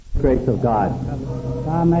grace of God.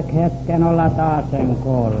 Saamme hetken olla taasen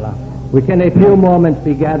koolla. We can a few moments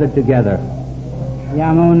be gathered together.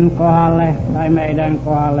 Ja mun kohdalle tai meidän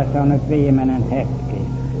kohdalle se on nyt viimeinen hetki.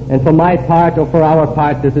 And for my part or for our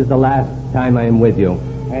part, this is the last time I am with you.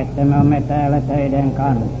 Että me olemme täällä teidän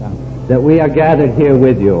kanssa. That we are gathered here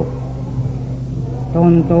with you.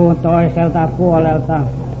 Tuntuu toiselta puolelta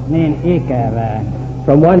niin ikävää.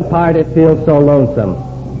 From one part it feels so lonesome.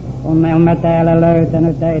 Kun me olemme täällä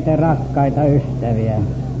löytänyt teitä rakkaita ystäviä.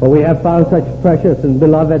 But we have found such precious and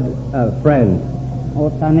beloved friends.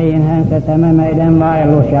 Mutta niinhän se tämä meidän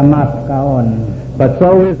vaellus ja matka on. But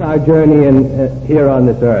so is our journey here on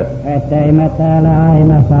this earth. Ettei me täällä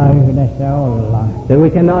aina saa yhdessä olla. That we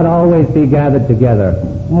cannot always be gathered together.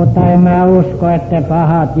 Mutta emme usko, että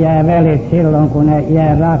pahat jää velit silloin, kun ne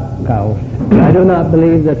jää rakkaus. I do not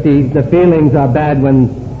believe that the feelings are bad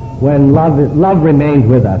when love remains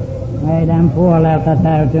with us. Meidän puolelta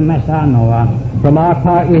täytyy me sanoa. From our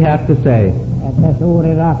part we have to say. Että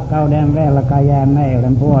suuri rakkauden velka jää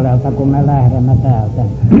meidän puolelta, kun me lähdemme täältä.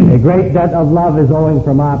 A great debt of love is owing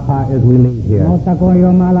from our part as we leave here. Mutta kun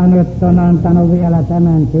Jumala nyt on antanut vielä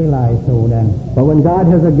tämän tilaisuuden. But when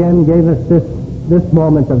God has again gave us this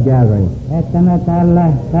moment of gathering. Että me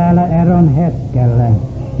täällä eron hetkelle.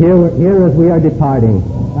 Here as we are departing.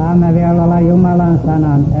 Saamme vielä olla Jumalan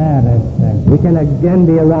sanan ääressä. We can again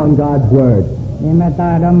be around God's word. Niin me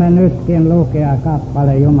taidamme nytkin lukea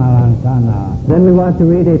kappale Jumalan sanaa. Then we want to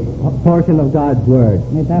read a portion of God's word.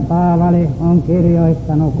 Mitä Paavali on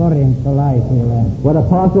kirjoittanut korintolaisille. What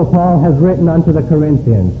Apostle Paul has written unto the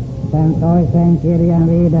Corinthians. Sen toisen kirjan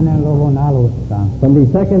 5. luvun alusta. From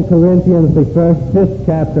the 2 Corinthians, the 5th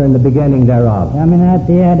chapter and the beginning thereof. Ja minä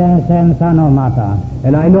tiedän sen sanomata.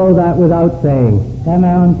 And I know that without saying.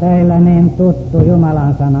 Tämä on teillä niin tuttu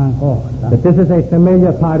Jumalan sanan kohta. That this is a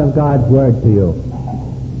familiar part of God's word to you.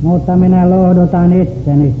 Mutta minä lohdutan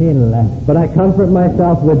itseni sille. But I comfort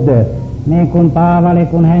myself with this. Niin kuin Paavali,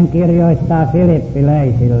 kun hän kirjoittaa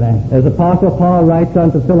filippiläisille. As Apostle Paul writes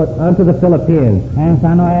unto the Philippians. Hän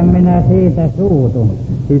sanoi, en minä siitä suutu.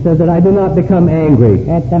 He says that I do not become angry.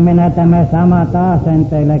 Että minä tämä sama taasen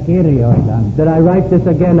teille kirjoitan. That I write this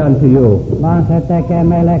again unto you. Vaan se tekee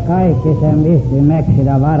meille kaikki sen vissimeksi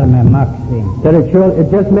ja varmemmaksi. That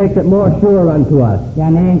it just makes it more sure unto us.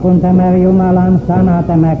 Ja niin kuin tämä Jumalan sana,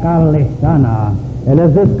 tämä kallis sana. And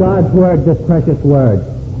as this God's word, this precious word.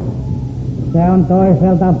 Se on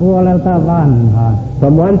toiselta puolelta vanha.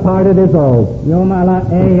 From one part it is old. Jumala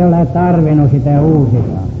ei ole tarvinnut sitä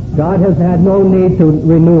uusita. God has had no need to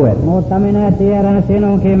renew it. Mutta minä tiedän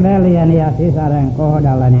sinunkin veljeni ja sisaren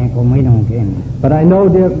kohdalla niin kuin minunkin. But I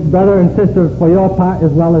know, dear brother and sister, for your part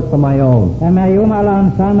as well as for my own. Tämä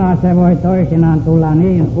Jumalan sana, se voi toisinaan tulla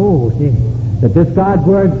niin uusi. That this God's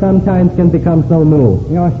word sometimes can become so new.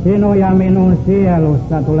 Jos sinun ja minun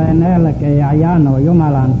sielusta tulee nälkä ja jano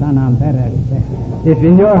Jumalan sanan perässä. If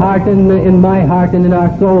in your heart and in my heart and in our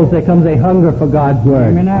souls there comes a hunger for God's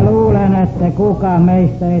word. Minä luulen, että kukaan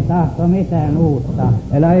meistä ei tahto mitään uutta.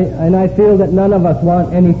 And I feel that none of us want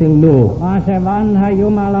anything new. Vaan se vanha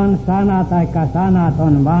Jumalan sana taikka sanat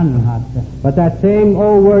on vanhat. But that same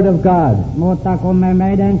old word of God. Mutta kun me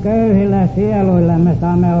meidän köyhillä sieluilla me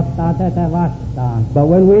saamme ottaa tätä vastaan. But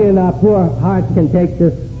when we in our poor hearts can take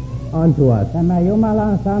this onto us. Tämä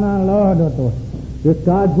Jumalan sanan lohdutus. This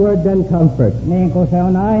God's word then comfort. Niin kuin se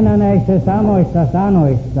on aina näissä samoissa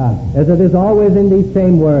sanoissa. As it is always in these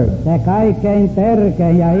same words. Se kaikkein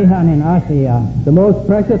tärkein ja ihanin asia. The most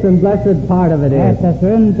precious and blessed part of it is. Että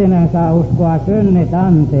syntinen saa uskoa synnit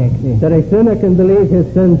anteeksi. That a sinner can believe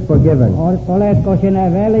his sins forgiven. Oletko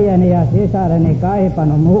sinä veljeni ja sisareni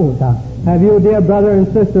kaipannut muuta? Have you, dear brother and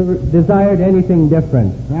sister, desired anything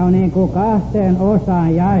different? Se on niin kuin kahteen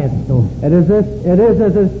osaan jaettu. It is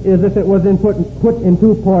as if it was put in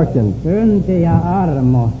two portions. Synti ja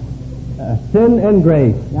armo. Sin and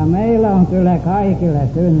grace. Ja meillä on kyllä kaikille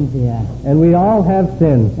syntiä. And we all have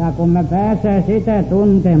sin. Ja kun me pääsee sitä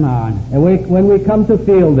tuntemaan. And when we come to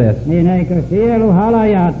feel this. Niin eikö sielu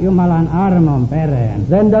halajaa Jumalan armon perään?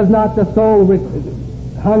 Then does not the soul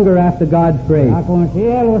hunger after God's grace? Ja kun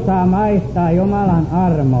sielu saa maistaa Jumalan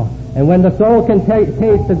armo. And when the soul can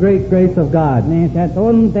taste the great grace of God. Niin se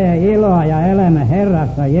tuntee iloa ja elämä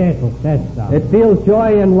Herrassa Jeesuksessa. It feels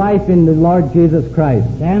joy and life in the Lord Jesus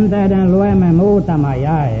Christ. Sen tähden luemme muutama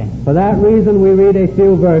jae. For that reason we read a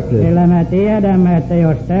few verses. Sillä me tiedämme, että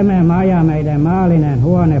jos tämä maja, meidän maallinen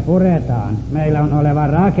huone puretaan, meillä on oleva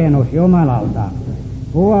rakennus Jumalalta.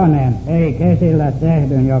 Huoneen ei kesillä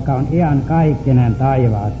tehdyn, joka on iankaikkinen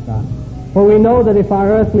taivaassa. For we know that if our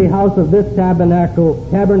earthly house of this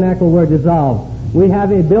tabernacle were dissolved, We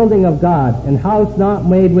have a building of God, and house not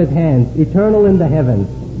made with hands, eternal in the heavens.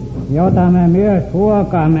 Jota me myös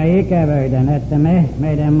huokaamme ikävöiden, että me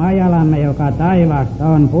meidän majalamme, joka taivaasta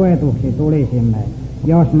on, puetuksi tulisimme,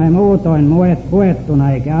 jos me muutoin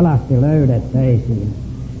puettuna eikä alasti löydettäisiin.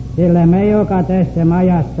 Sillä me, joka tässä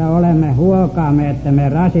majassa olemme, huokaamme, että me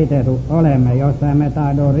rasitetut olemme, jos emme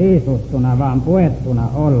tahdo riisuttuna, vaan puettuna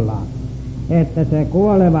ollaan, että se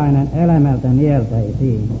kuolevainen elämältä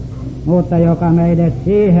nieltäisiin. Mutta joka meidät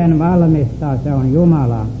siihen valmistaa, se on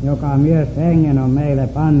Jumala, joka myös hengen on meille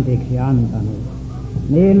pantiksi antanut.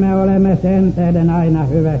 Niin me olemme sen tähden aina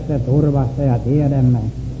hyvässä turvassa ja tiedämme,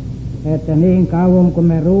 että niin kauan kun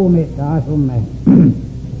me ruumissa asumme,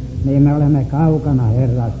 niin me olemme kaukana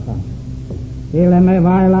Herrasta. Sillä me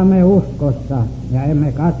vaellamme uskossa ja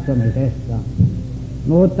emme katsomisessa.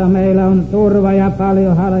 Mutta meillä on turva ja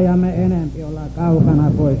paljon halajamme enempi olla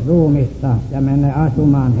kaukana pois ruumista ja mennä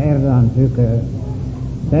asumaan Herran tyköön.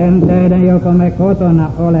 Sen teidän, joko me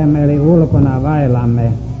kotona olemme eli ulkona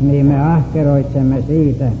vaellamme, niin me ahkeroitsemme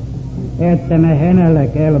siitä, että me hänelle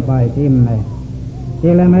kelpaisimme.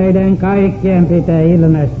 Sillä meidän kaikkien pitää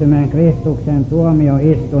ilmestymään Kristuksen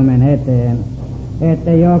tuomioistuimen eteen,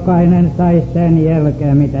 että jokainen saisi sen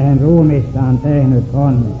jälkeen, mitä hän ruumissaan tehnyt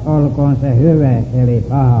on, olkoon se hyvä eli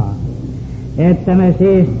paha. Että me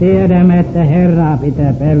siis tiedämme, että Herraa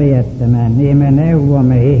pitää peljettämään, niin me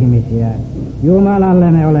neuvomme ihmisiä.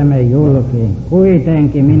 Jumalalle me olemme julki.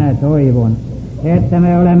 Kuitenkin minä toivon, että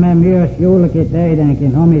me olemme myös julki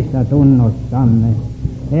teidänkin omissa tunnossamme.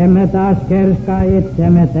 Emme taas kerskaa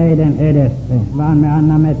itsemme teidän edessä, vaan me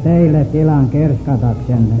annamme teille tilan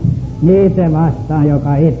kerskataksenne. Niitä vastaan,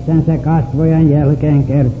 joka itsensä kasvojen jälkeen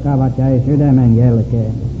kerskaavat ja ei sydämen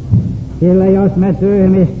jälkeen. Sillä jos me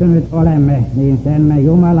tyhmistynyt olemme, niin sen me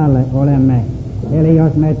Jumalalle olemme. Eli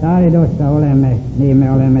jos me taidossa olemme, niin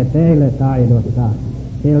me olemme teille taidossa.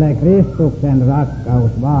 Sillä Kristuksen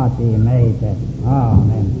rakkaus vaatii meitä.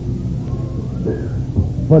 Aamen.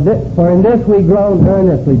 For in this we groan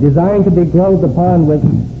earnestly, desiring to be clothed upon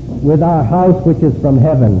with our house which is from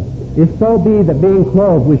heaven. If so be that being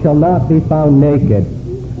clothed we shall not be found naked.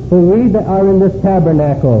 For we that are in this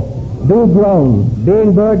tabernacle do groan,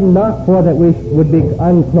 being burdened not for that we would be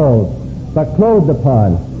unclothed, but clothed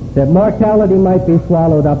upon, that mortality might be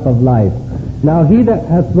swallowed up of life. Now he that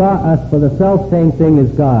hath wrought us for the selfsame thing is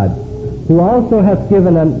God, who also hath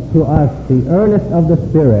given unto us the earnest of the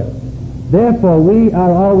Spirit. Therefore we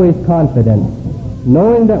are always confident,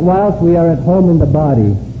 knowing that whilst we are at home in the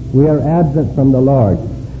body, we are absent from the Lord.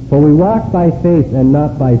 For we walk by faith and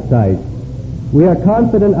not by sight. We are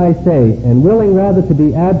confident, I say, and willing rather to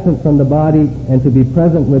be absent from the body and to be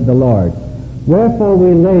present with the Lord. Wherefore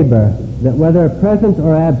we labor, that whether present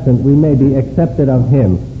or absent we may be accepted of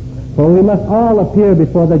him. For we must all appear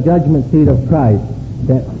before the judgment seat of Christ,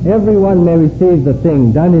 that everyone may receive the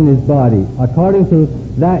thing done in his body, according to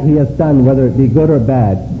that he has done, whether it be good or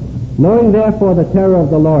bad. Knowing therefore the terror of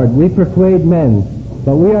the Lord, we persuade men,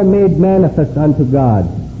 but we are made manifest unto God,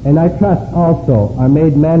 and I trust also are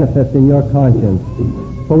made manifest in your conscience.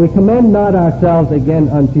 For we commend not ourselves again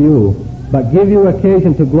unto you, but give you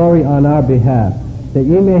occasion to glory on our behalf, that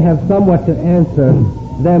ye may have somewhat to answer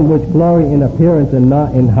them which glory in appearance and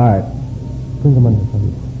not in heart.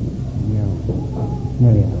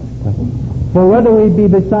 For whether we be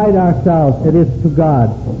beside ourselves, it is to God,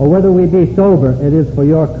 or whether we be sober, it is for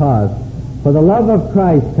your cause. For the love of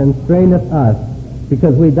Christ constraineth us,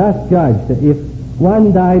 because we thus judge that if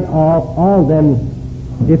one died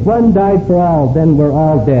if one died for all, then we're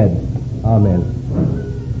all dead. Amen.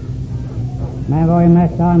 Me voimme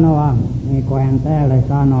sanoa, niin kuin hän täällä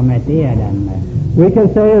sanoo, me tiedämme. We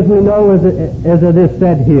can say as we know as it is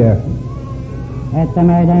said here, että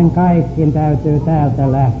meidän kaikki täytyy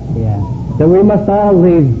täältä lähteä. that we must all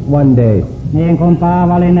leave one day. Niin kuin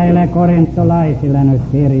Paavali näille korintolaisille nyt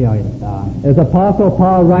kirjoittaa. As Apostle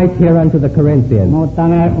Paul writes here unto the Corinthians. Mutta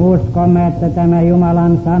me uskomme, että tämä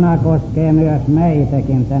Jumalan sana koskee myös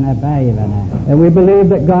meitäkin tänä päivänä. And we believe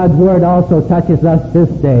that God's word also touches us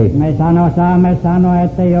this day. Me saamme sanoa,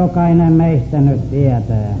 että jokainen meistä nyt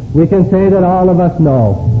tietää. We can say that all of us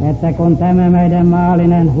know. Että kun tämä meidän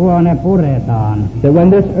maallinen huone puretaan. That when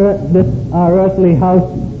this our earthly house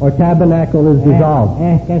or tabernacle is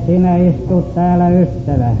dissolved. Ehkä sinä istut täällä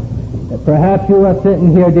ystävä. Perhaps you are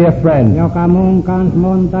sitting here, dear friend, joka mun kanssa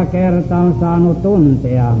monta kertaa on saanut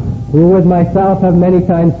tuntea. who with myself have many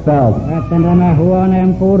times felt että nämä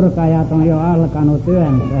huoneen purkajat on jo alkanut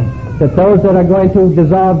työnsä. that those that are going to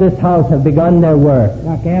dissolve this house have begun their work.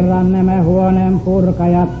 Ja kerran nämä huoneen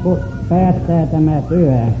purkajat päättää tämä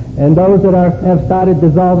työ. And those that have started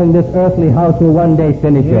dissolving this earthly house will one day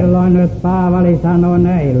finish it. Silloin nyt Paavali sanoo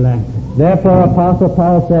näille, Therefore, Apostle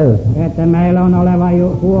Paul says että meillä on oleva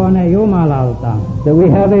huone Jumalalta. that we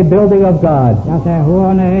have a building of God, Ja se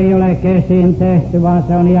huone ei ole käsin tehty, vaan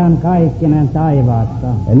se on ihan kaikkinen taivaassa.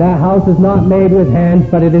 and that house is not made with hands,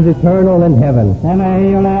 but it is eternal in heaven. Tämä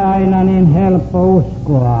ei ole aina niin helppo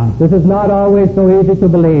uskoa. This is not always so easy to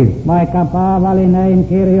believe. Vaikka Paavali näin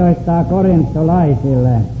kirjoittaa korintolaisille.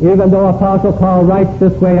 Even though Apostle Paul writes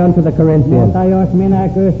this way unto the Corinthians. Mutta jos minä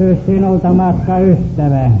kysyn sinulta,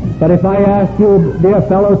 matkaystävä, But if I ask you, dear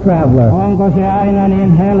fellow traveler, onko se aina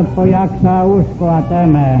niin helppo jaksaa uskoa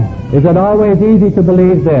tämä? is it always easy to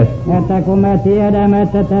believe this? Että kun me tiedämme,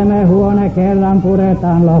 että tämä huone kerran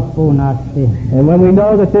puretaan loppuun asti. And when we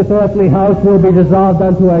know that this earthly house will be dissolved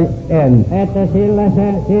unto an end, Että sillä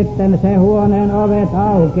sitten se huoneen ovet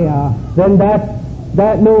aukeaa. then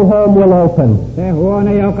that new home will open. Se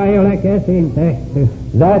huone, joka ei ole käsin tehty,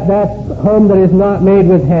 That home that is not made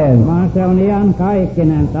with hands. vaan se on ihan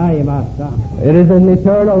kaikkinen taivaassa. It is an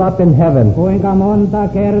eternal up in heaven. Kuinka monta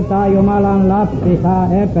kertaa Jumalan lapsi saa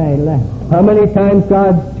epäillä? How many times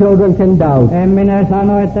God's children can doubt? En minä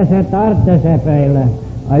sano, että se tarvitsisi epäillä,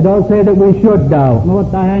 I don't say that we should doubt,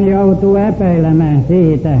 mutta hän joutuu epäilemään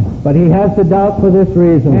siitä, but he has to doubt for this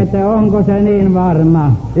reason. että onko se niin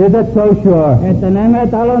varma, Is it so sure että nämä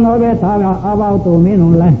talon ovet avautuu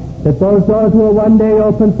minulle, that those doors will one day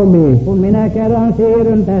open for me kun minä kerran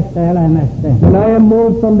siirryn tästä elämästä? when I am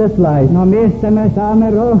moved from this life? No mistä me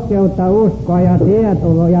saamme rohkeutta, uskoa ja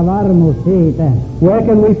tietoa ja varmuus siitä? Where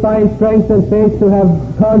can we find strength and faith to have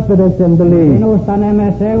confidence and believe? Minusta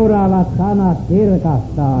nämä seuraavat sanat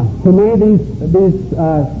kirkastaa. To me, these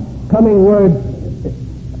coming words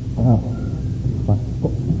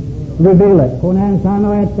reveal it. Kun hän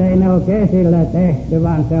sanoi, ettei ne ole käsillä tehty,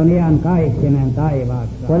 vaan se on ihan kaikkinen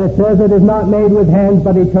taivaassa. When it says it is not made with hands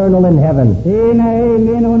but eternal in heaven. Siinä ei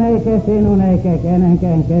minun eikä sinun eikä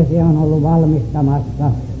kenenkään käsi on ollut valmistamassa.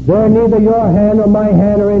 There neither your hand or my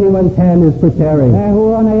hand or anyone's hand is preparing. Se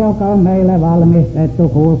huone, joka on meille valmistettu,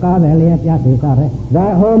 kuulkaa veljet ja sisaret.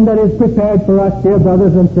 That home that is prepared for us, dear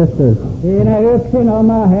brothers and sisters. Siinä yksin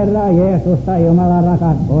oma Herra Jeesus tai Jumalan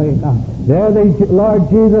rakas poika. There the Lord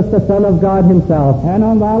Jesus, the Son of God himself. Hän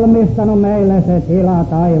on valmistanut meille se tila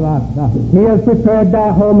taivaassa. He has prepared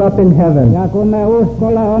that home up in heaven. Ja kun me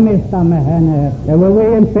uskolla omistamme hänet, And when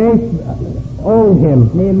we in faith own him,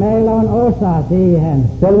 niin meillä on osa siihen.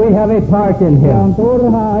 then we have a part in Se him. on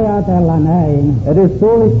turha ajatella näin, It is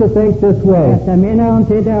foolish to think this way, että minä olen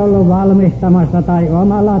sitä ollut valmistamassa tai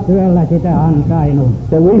omalla työllä sitä ansainnut.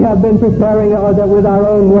 that we have been preparing or that with our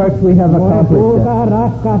own works we have Voi accomplished it. kuulkaa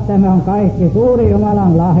rakkaat, tämä on kaikki suuri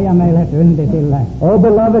Jumalan lahja meille syntisille. Oh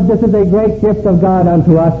beloved, this is a great gift of God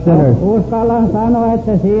unto us sinners. Uskallan sanoa,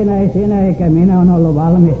 että siinä ei sinä eikä minä on ollut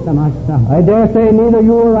valmistamassa. I dare say neither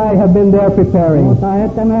you or I have been there preparing. Mutta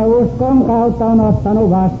että me uskon kautta on ottanut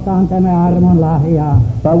vastaan tämä armon lahjaa.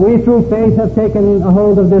 But we through faith have taken a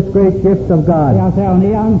hold of this great gift of God. Ja se on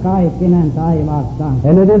ihan kaikkinen taivaassa.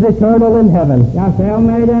 And it is eternal in heaven. Ja se on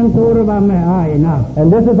meidän turvamme aina.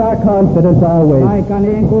 And this is our confidence always. Vaikka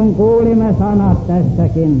niin kuin kuulimme sanat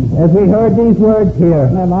tässäkin. As we heard these words here,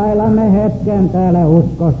 Me vailamme hetken täällä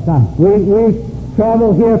uskossa. we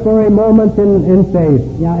travel here for a moment in faith.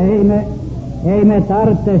 Ja ei me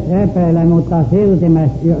tarvitsisi epäillä, mutta silti me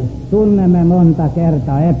tunnemme monta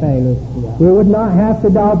kertaa epäilyksiä. We would not have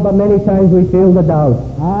to doubt, but many times we feel the doubt.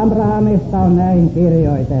 Abrahamista on näin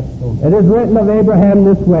kirjoitettu. It is written of Abraham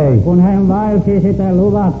this way. Kun hän vaelsi sitä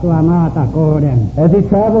luvattua maata kohden. As he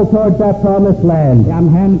traveled towards that promised land, Ja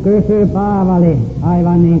hän kysyi Paavali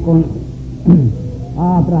aivan niin kuin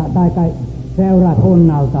tai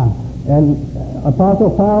seurakunnalta. and Apostle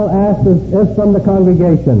Paul asked us from the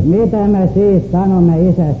congregation, Mitä me siis sanomme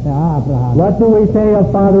isästä Abraham? what do we say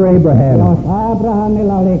of Father Abraham? Jos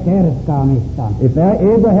Abrahamilla oli kerskaamista, If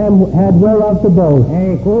Abraham had whereof to boast,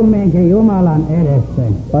 ei kumminkin Jumalan edessä.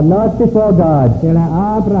 but not before God,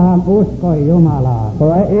 Sillä Abraham uskoi Jumalaa.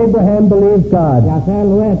 for Abraham believed God, Ja se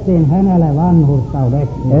luettiin hänelle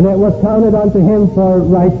vanhurskaudeksi. and it was counted unto him for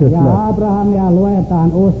righteousness. Ja Abrahamia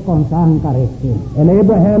luetaan uskon sankariksi. And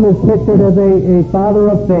Abraham is pictured as a father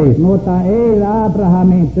of faith. Mutta ei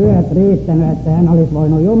Abrahamin työt riittänyt, että hän olisi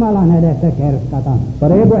voinut Jumalan edessä kerskata. But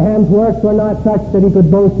Abraham's works were not such that he could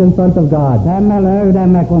boast in front of God. Tämä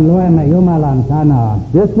löydämme, kun luemme Jumalan sanaa.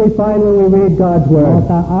 This we find when we read God's word.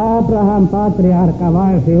 Mutta Abraham patriarkka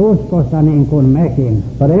vaelsi uskossa niin kuin mekin.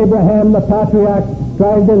 But Abraham the patriarch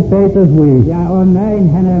described in faith as we. Ja on näin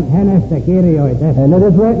hänestä kirjoitettu. And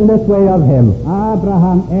it is written this way of him.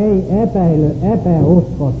 Abraham ei epäily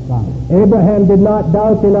epäuskossa. Abraham did not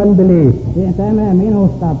doubt in unbelief. Tämä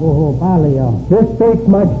minusta puhuu paljon. This speaks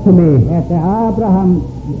much to me. Että Abraham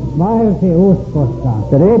vaelsi uskossa.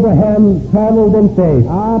 That Abraham traveled in faith.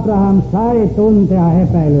 Abraham sai tuntea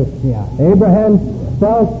epäilyksiä. Abraham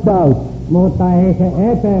felt doubt. Mutta ei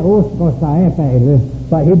se epäuskossa epäily.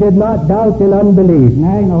 But he did not doubt in unbelief.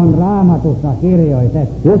 Näin on Raamatussa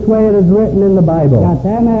kirjoitettu. This way it is written in the Bible. Ja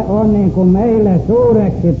tämä on niin kuin meille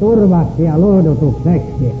suureksi turvaksi ja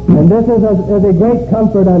lohdutukseksi. And this is a great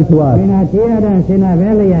comfort unto us. Minä tiedän sinä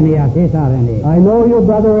veljeni ja sisareni. I know you,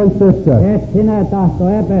 brother and sister. Et sinä tahto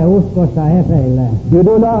epäuskossa epäillä. You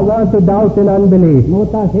do not want to doubt in unbelief.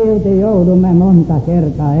 Mutta silti joudumme monta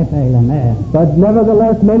kertaa epäilemään. But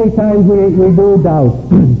nevertheless, many times we do doubt.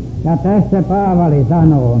 Ja tässä Paavali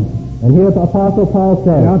sanoo, And here the Apostle Paul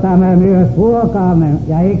says, jota me myös huokaamme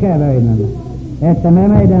ja ikävöimme, että me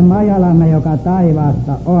meidän majalamme, joka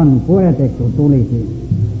taivaasta on, puetettu tulisi.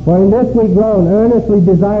 For in this we groan, earnestly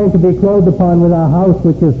desiring to be clothed upon with our house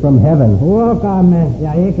which is from heaven. Huokaamme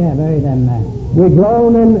ja ikävöidämme. We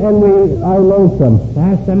groan and we are lonesome.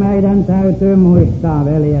 Tässä meidän täytyy muistaa,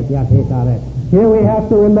 veljet ja sisaret. Here we have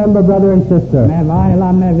to remember, brother and sister, Me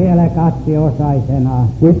vaellamme vielä kaksiosaisena.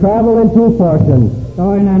 we travel in two portions.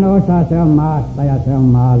 Toinen osa se on maasta ja se on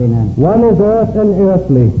maallinen. One is earth and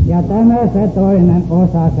earthly. Ja tämä se toinen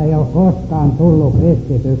osa se ei ole koskaan tullut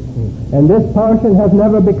kristityksi. And this portion has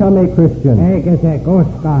never become a Christian. Eikä se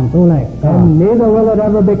koskaan tulekaan. And neither will it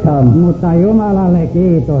ever become. Mutta Jumalalle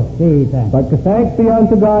kiitos siitä. But thanks be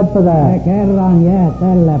unto God for Se that. kerran jää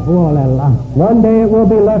tällä puolella. One day it will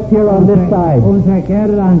be left here on this side. Kun se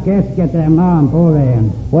kerran kesketee maan poveen,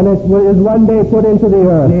 When it is one day put into the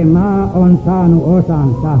earth, niin maa on saanut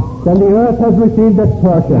osansa. then the earth has received its Ja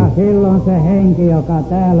portion. silloin se henki, joka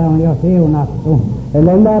täällä on jo siunattu, And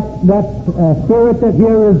then that spirit that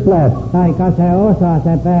here is blessed, taika se osa,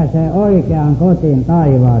 se pääsee oikeaan kotiin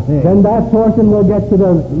taivaaseen. then that portion will get to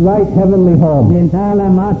the right heavenly home. Niin täällä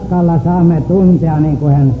matkalla saamme tuntea, niin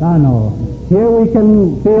kuin hän sanoo. Here we can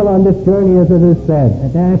feel on this journey, as it is said,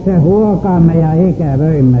 Että tässä huokaamme ja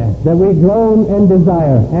ikävöimme. that we groan and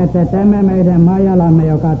desire Että tämä meidän majalamme,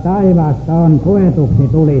 joka taivaasta on, puetuksi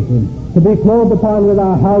tulisi. to be clothed upon with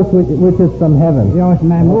our house which is from heaven. Jos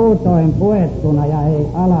me muutoin puettuna ja ei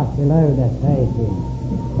alasti löydettäisiin.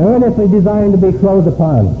 Earnestly desiring to be clothed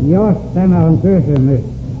upon. Jos tämä on kysymys,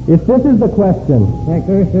 If this is the question, se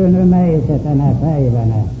kysyy nyt meiltä tänä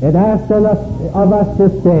päivänä, it asks of us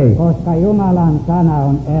this day, koska Jumalan sana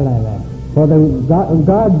on elävä. for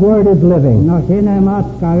God's word is living. No sinä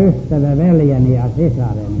matka ystävä, veljeni ja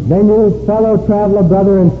sisareni. Then you fellow traveler,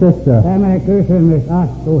 brother and sister, Tämä kysymys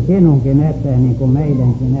astuu sinunkin eteen niin kuin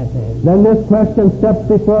meidänkin eteen. then this question steps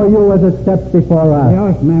before you as it steps before us.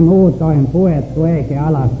 Jos me muutoin puettu eikä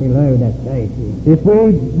alasti löydettäisiin, If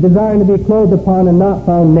we desire to be clothed upon and not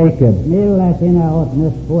found naked, millä sinä oot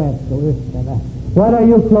nyt puettu ystävä? what are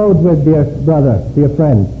you clothed with, dear brother, dear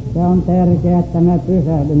friend? Se on tärkeää, että me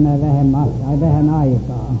pysähdymme vähän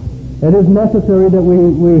aikaa. It is necessary that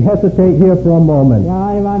we hesitate here for a moment, Ja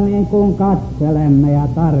aivan niin kuin katselemme ja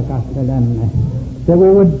tarkastelemme. that we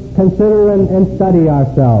would consider and study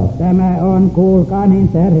ourselves. Tämä on, kuulkaa, niin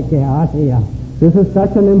tärkeä asia. This is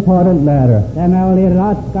such an important matter. Tämä oli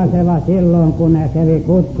ratkaiseva silloin, kun ne kävi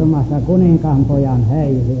kutsumassa kuninkaanpojan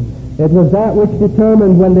häihin. It was that which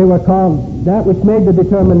determined when they were called, that which made the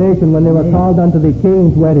determination when they were called unto the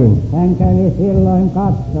king's wedding. Hän kävi silloin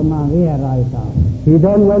katsomaan vieraita. He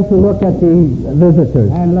then went to look at the visitors.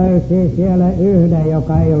 Hän löysi siellä yhden,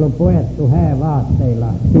 joka ei ollut puettu häävaatteilla.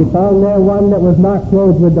 He found there one that was not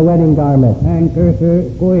clothed with the wedding garment. Hän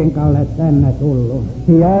kysyi, kuinka olet tänne tullut.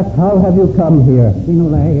 He asked, how have you come here?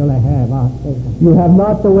 Sinulle ei ole häävaatteita. You have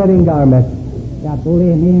not the wedding garment. Ja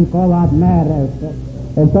tuli niin kovat määräykset.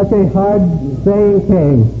 And such a hard saying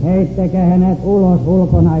came. Heittäkää hänet ulos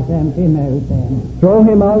ulkonaiseen pimeyteen. Throw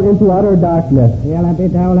him out into utter darkness. Siellä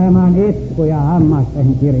pitää olemaan itku ja hammasten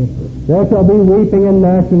kiristys. There shall be weeping and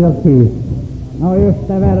gnashing of teeth. No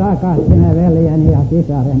ystävä, rakas sinä veljeni ja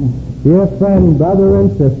sisareni, Dear friend, brother and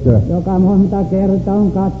sister, joka monta kertaa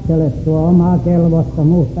on katselettu omaa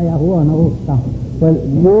kelvottomuutta ja huonoutta, when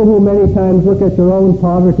you who many times look at your own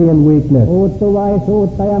poverty and weakness,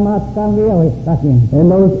 puuttuvaisuutta ja matkan vioistakin.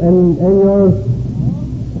 and your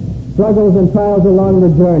struggles and trials along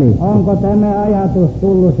the journey, Onko tämä ajatus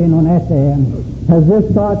tullut sinun eteen? has this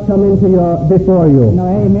thought come into before you? No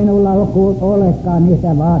ei minulla olekaan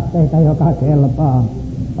niitä vaatteita, joka kelpaa.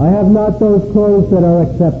 I have not those clothes that are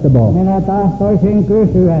acceptable. Minä tahtoisin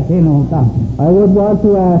kysyä sinulta. I would want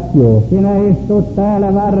to ask you. Sinä istut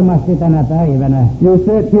täällä varmasti tänä päivänä, You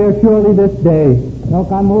sit here surely this day,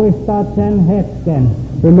 joka muistat sen hetken,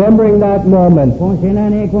 remembering that moment kun sinä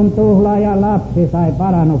niin kuin tuhlaaja lapsi sai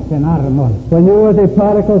parannuksen armon. when you as a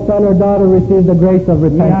prodigal son or daughter received the grace of Ja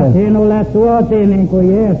repentance. sinulle tuotiin, niin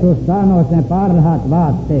kuin Jeesus sanoi, ne parhaat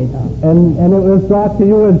vaatteita. And it was brought to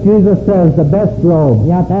you, as Jesus says, the best robe.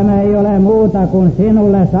 Ja tämä ei ole muuta kuin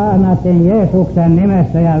sinulle saarnattiin Jeesuksen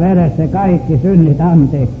nimessä ja veressä kaikki synnit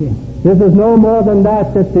anteeksi. This is no more than that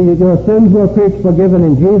your sins were preached forgiven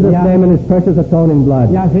in Jesus' Yeah. name and His precious atoning blood.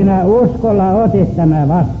 Ja sinä uskolla otit tämä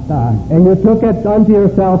vastaan. And you took it unto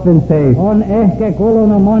yourself in faith. On ehkä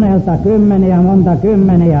kulunut monta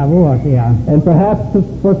kymmeniä vuosia. And perhaps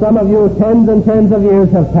for some of you, tens of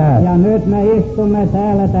years have passed. Ja nyt me istumme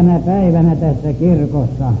täällä tänä päivänä tässä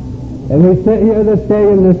kirkossa. And we sit here this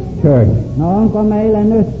day in this church. No onko meille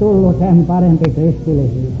nyt tullut sen parempi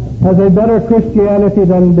kristillisyys? Has a better Christianity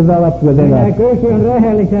than developed within Minä us? kysyn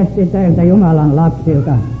rehellisesti teiltä Jumalan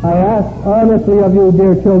lapsilta. I ask honestly of you,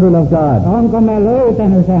 dear children of God, Onko me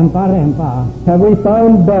löytänyt sen parempaa? have we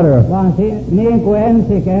found better? Vaan niin kuin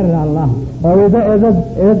ensi kerralla, Or is it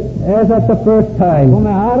as at the first kun time,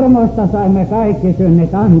 me armosta saimme kaikki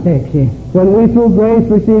synnit anteeksi. when we through grace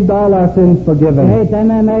received all our sins forgiven? Ei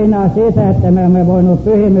tämä meinaa sitä, että me emme voinut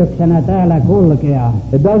pyhimyksenä täällä kulkea.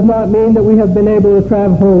 It does not mean that we have been able to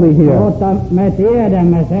travel holy here. Mutta me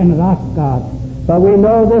tiedämme sen, rakkaat, But we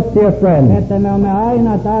know this, dear friend. että me olemme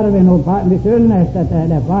aina tarvinnut synneistä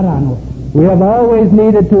tehdä parannus. We have always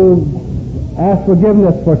needed to ask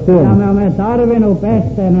forgiveness for Ja sin. me olemme tarvinnut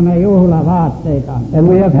pesteenämme juhlavaatteita. And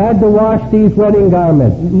we have had to wash these wedding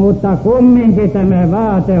garments. Mutta kumminkin tämä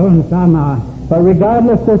vaate on sama. But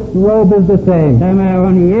regardless, this robe is the same. Tämä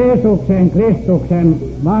on Jeesuksen Kristuksen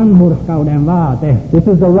vanhurskauden vaate. This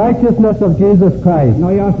is the righteousness of Jesus Christ.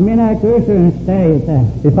 No jos minä kysyn teiltä,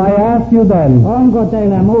 If I ask you then, onko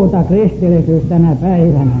teillä muuta kristillisyys tänä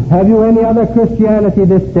päivänä? have you any other Christianity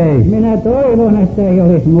this day? Minä toivon, että ei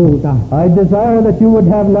olisi muuta. I desire that you would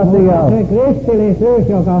have nothing Mutta else. se kristillisyys,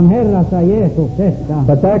 joka on Herrassa Jeesuksessa,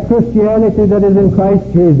 But that Christianity that is in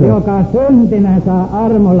Christ Jesus. joka syntinen saa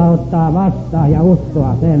armolla ottaa vastaan ja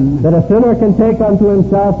uskoa sen. That a sinner can take unto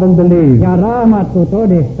himself and believe. Ja Raamattu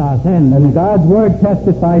todistaa sen, And God's word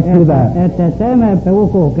testifies to that. että tämä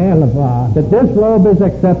puku kelpaa. That this robe is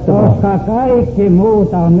acceptable. Koska kaikki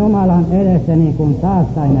muuta on Jumalan edessä niin kuin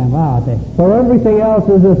saastainen vaate. For everything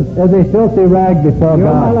else is as a filthy rag before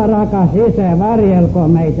Jumala God. rakas Isä, varjelko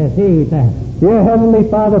meitä siitä, Dear Heavenly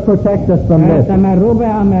Father, protect us from this. että me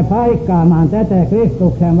rupeamme paikkaamaan tätä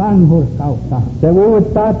Kristuksen vanhurskautta. That we would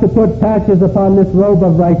start to put patches upon this robe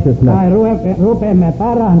of righteousness. Tai rupeamme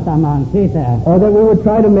parantamaan sitä, Or that we would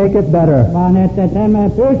try to make it better. vaan että tämä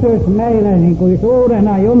pysyisi meille niin kuin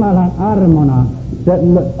suurena Jumalan armona. That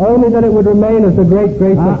only that it would remain as the great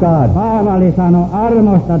grace of God. Paavali sanoi,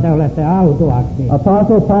 armosta te olette autuaksi.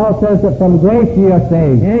 Apostle Paul says that from grace ye are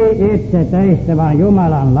saved. Ei itse teistä, vaan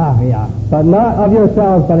Jumalan lahja. But not of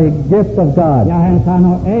yourselves, but a gift of God. Ja hän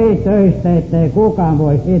sanoi, ei töistä, ettei kukaan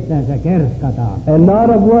voisi itsensä kerskata. And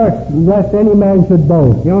not of works, lest any man should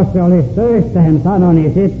boast. Jos se olisi töistä, hän sanoi,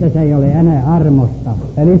 niin sitten se ei ole enää armosta.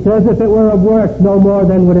 And he says if it were of works, no more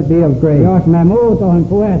then would it be of grace. Jos me muutoin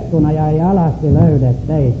puettuna ja ei alasti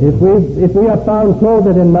löydettäisi. If we are found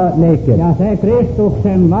clothed and not naked. Ja se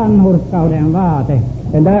Kristuksen vanhurskauden vaate,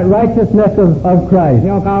 And that righteousness of Christ,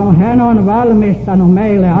 joka on hän on valmistanut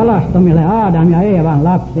meille alastomille Aadam ja Eevan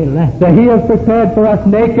lapsille. that he has prepared for us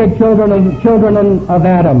naked children of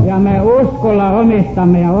Adam. Ja me uskolla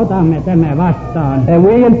omistamme ja otamme tämän vastaan. And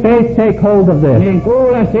we in faith take hold of this. Niin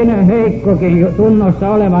kuule sinä heikkokin tunnossa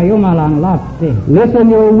oleva Jumalan lapsi.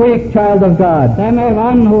 Listen, you weak child of God. Tämä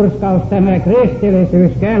vanhurskaus, tämä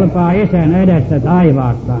kristillisyys kelpaa Isän edessä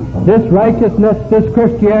taivaassa. This righteousness, this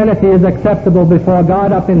Christianity is acceptable before God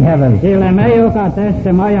up in heaven. Sillä me, joka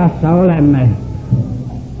tässä majassa olemme,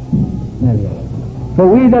 For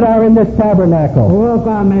we that are in this tabernacle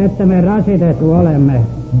huokaamme, että me rasitettu olemme,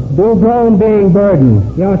 do groan being burdened,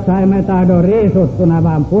 jossa emme tahdo riisuttuna,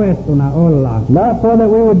 vaan puettuna olla, not for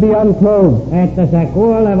that we would be unclothed, että se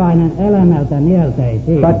kuolevainen elämältä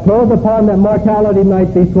nielteisiin. but clothed upon that mortality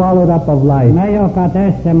might be swallowed up of life. Me, joka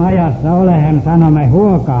tässä majassa olemme, sanomme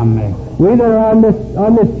huokaamme. We that are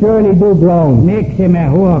on this journey do groan. Miksi me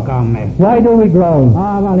huokaamme? Why do we groan?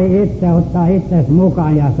 Paavali itse ottaa itses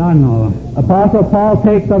mukaan ja sanoo, Apostle Paul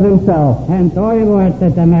takes of himself. hän toivoo, että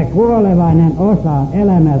tämä kuolevainen osa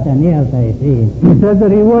elämältä nielteisiin. He says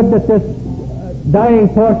that he would that dying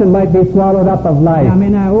portion might be swallowed up of Ja life.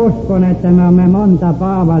 minä uskon, että me olemme monta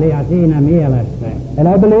Paavalia siinä mielessä. And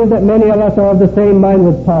I believe that many of us are of the same mind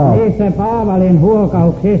with Paul. Niissä Paavalin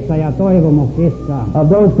huokauksissa ja toivomuksissa. Of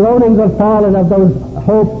those groanings of Paul and of those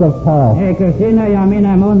hopes of Paul. Eikö sinä ja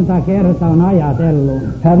minä monta kertaa on ajatellut?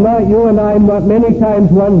 Have not you and I many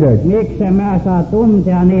times wondered, Miksi mä saa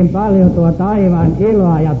tuntea niin paljon tuo taivaan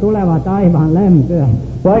iloa ja tuleva taivaan lämpöä?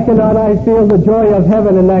 why cannot I feel the joy of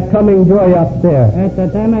heaven and that coming joy up there? Että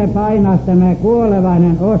tämä painastamme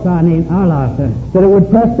kuolevainen osa niin alas. That it would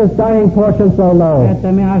press this dying portion so low.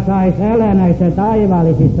 Että minä sais elää näissä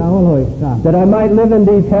taivaallisissa oloissa. That I might live in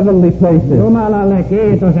these heavenly places. Jumalalle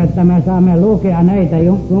kiitos, että me saamme lukea näitä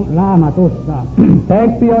Raamatussa.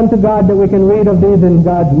 Thanks be unto God that we can read of these in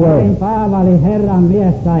God's Näin word. Paavali Herran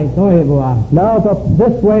mies sai toivoa. Now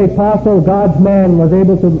this way Apostle, God's man, was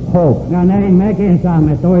able to hope. Ja näin mekin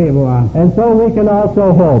saamme toivoa. And so we can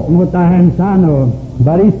also hope. Mutta hän sanoo,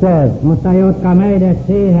 But he says, mutta jotka meidät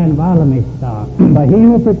siihen valmistaa. but he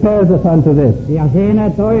who prepares us unto this. Ja siinä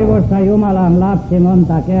toivossa Jumalan lapsi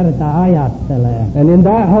monta kertaa ajattelee. And in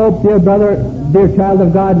that hope, dear brother, dear child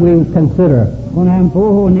of God, we consider. Kun hän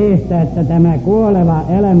puhuu niistä, että tämä kuoleva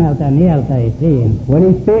elämältä nieltäisiin. When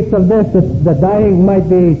he speaks of this, the dying might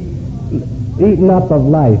be eaten up of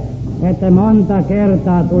life. Että monta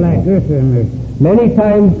kertaa tulee kysymys. Many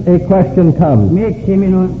times a question comes. Miksi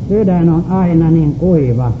minun sydän on aina niin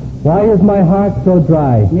kuiva? Why is my heart so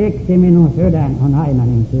dry? Miksi minun sydän on aina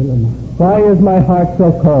niin kylmä? Why is my heart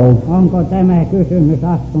so cold? Onko tämä kysymys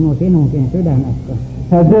astunut sinunkin sydämestä?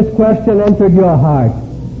 Has this question entered your heart?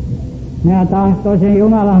 Minä tahtoisin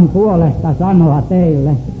Jumalan puolesta sanoa teille.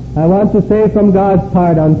 I want to say from God's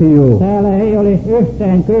part unto you. Täällä ei olisi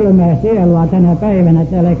yhteen kylmää sielua tänä päivänä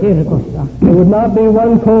täällä kirkossa. There would not be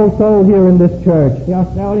one cold soul here in this church. Jos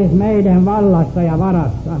se olisi meidän vallassa ja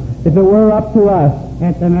varassa. If it were up to us,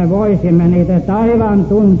 Että me voisimme niitä taivaan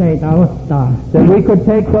tunteita ottaa. that we could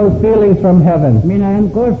take those feelings from heaven. Minä en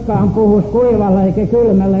koskaan puhu kuivalla eikä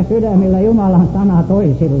kylmällä sydämillä Jumalan sana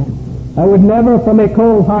toisille. I would never from a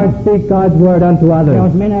cold heart speak God's word unto Jos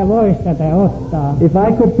others. minä vois tätä ottaa. If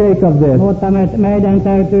I could take of this, Mutta meidän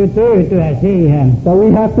täytyy tyytyä siihen, so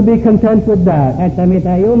we have to be content with that, että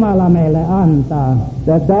mitä Jumala meille antaa.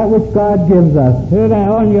 that which God gives us.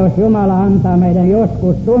 Hyvä on, jos Jumala antaa meidän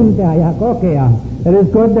joskus tuntea ja kokea, It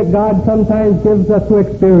is good that God sometimes gives us to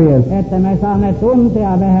experience, että me saamme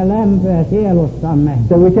tuntea vähän lämpöä sielussamme.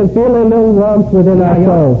 that we can feel a little warmth within Ja our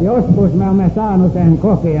soul. joskus me olemme saanut sen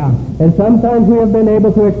kokea. And sometimes we have been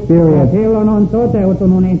able to Ja experience. silloin on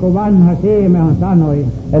toteutunut niin kuin vanha Simeon sanoi.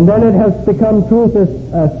 And then it has become truth,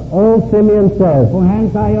 as old Simeon says, Kun hän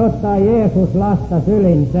sai ottaa Jeesus lasta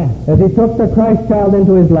sylinsä. as he took the Christ child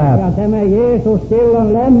into his lap. Ja tämä Jeesus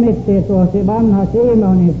silloin lämmitti tuosi vanha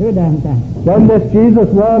Simeonin sydäntä. Then this Jesus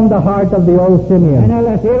warmed the heart of the old Simeon.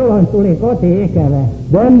 Hänellä silloin tuli koti-ikävä.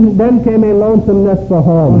 Then came a lonesomeness for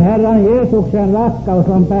Kun home. Herran Jeesuksen rakkaus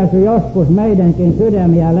on päässyt joskus meidänkin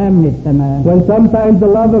sydämiä lämmittämään. When sometimes the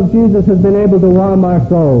love of Jesus has been able to warm our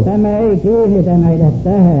souls. Tämä ei kiinnitä meidät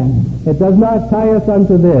tähän, It does not tie us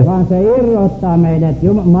unto this, vaan se irrottaa meidät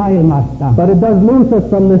maailmasta. but it does loose us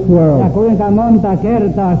from this Ja world. kuinka monta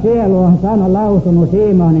kertaa sielu on lausunut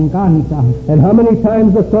Simonin kanssa. And how many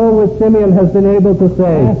times the soul with Simeon has been able to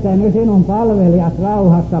say, Päästä nyt sinun palvelijat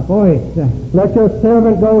rauhassa pois. let your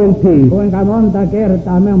servant go in peace. Kuinka monta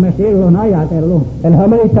kertaa me olemme silloin ajatellut. And how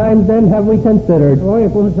many times then have we considered, Voi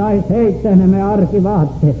kun sais heittää nämä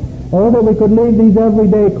arkivaatteet. oh, that we could leave these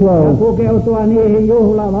everyday Ja clothes pukeutua niihin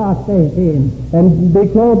juhlavaatteisiin. and be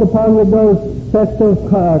clothed upon with those festive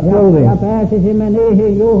clothing. Ja pääsisimme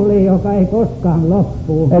niihin juhliin, joka ei koskaan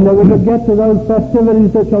loppu. And that we could get to those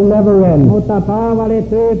festivities that shall never end. Mutta Paavali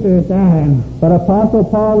tyytyy tähän, But Apostle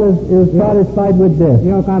Paul is satisfied with this,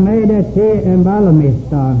 joka meidät siihen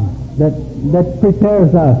valmistaa. that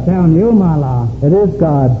prepares us. Se on Jumala, It is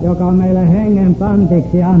God. joka on meille hengen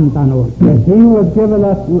pantiksi antanut. That He who has given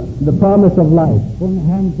us the promise of life. Kun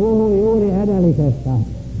hän puhui juuri edellisestä,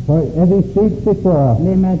 For as He speaks before us,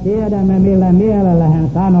 niin me tiedämme millä mielellä hän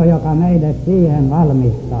sanoi, joka meidät siihen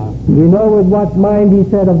valmistaa. we know with what mind He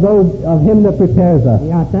said of Him that prepares us.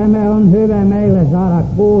 Ja tämä on hyvä meille saada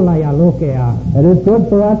kuulla ja lukea. It is good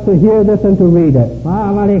for us to hear this and to read it.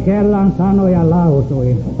 Paavali kerran sanoi ja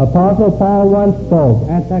lausui, Apostle Paul once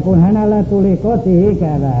spoke, että kun hänellä tuli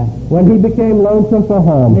koti-ikävää, when he became lonesome for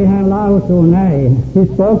home, niin hän lausuu näin. he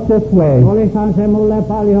spoke this way, Olisihan se mulle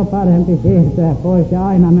paljon parempi siirtyä pois ja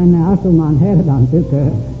aina mennä asumaan Herran tykö.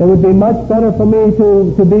 it would be much better for me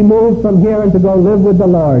to be moved from here and to go live with the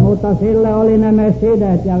Lord. Mutta sille oli nämä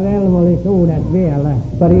sidet ja velvollisuudet vielä.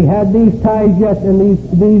 But he had these ties yet and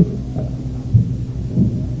these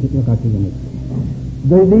joka kiinnitti.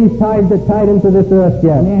 These ties that tied him to this earth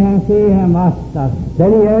yet. Nehän siihen vastasi.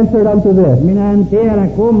 Then he answered unto this. Minä en tiedä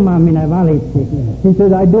kumman minä valitsisin. He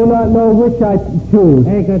said, I do not know which I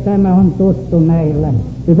choose. Eikö tämä on tuttu meille?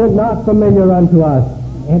 Is it not familiar unto us?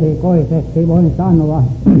 Erikoisesti voin sanoa,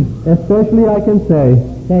 Especially I can say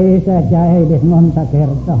se isät ja äidit monta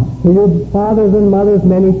kertaa. to you fathers and mothers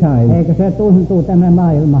many times, Eikö se tuntuu tämä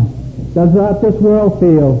maailma, does not this world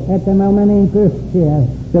feel että me olemme niin kypsiä.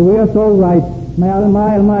 that we are so right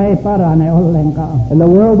Maailma ei parane ollenkaan. and the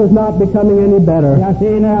world is not becoming any better? Ja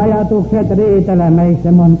siinä ajatukset riitelee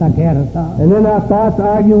meissä monta kertaa. And then our thoughts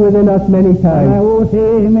argue within us many Tämä times. uusi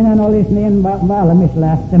ihminen olisi niin valmis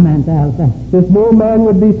lähtemään täältä. This new man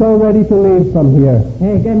would be so ready to leave from here.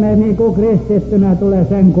 Eikä me niinku kristittynä tule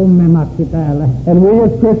sen kummemmaksi täällä. And we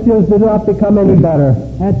as Christians do not become any better.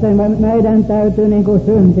 Että meidän täytyy niinku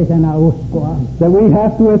syntisenä uskoa. That we have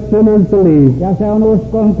to as sinners believe. Ja se on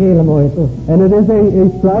uskon kilvoitus. And it is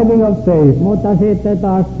a striving of faith. Mutta sitten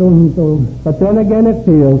taas tuntuu, But then again it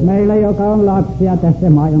feels, meillä joka on lapsia tässä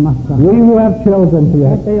maailmassa, we who have children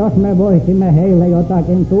here, että jos me voisimme heille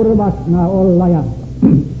jotakin turvaksena olla ja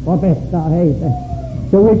opettaa heitä,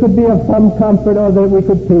 so we could be of some comfort or that we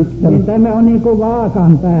could teach niin them. tämä on niin kuin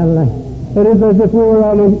vaakan päällä. It is as if we were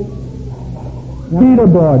on a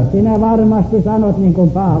leaderboard. Sinä varmasti sanot niin kuin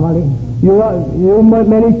Paavali, You might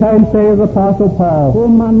many times say as Apostle Paul,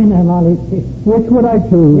 kumman minä valitsin. which would I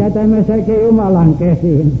choose? Jätämme sekin Jumalan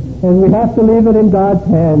käsiin. And we have to leave it in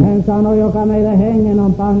God's hands. Hän sanoi, joka meille hengen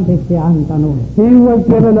on pantiksi antanut. He who has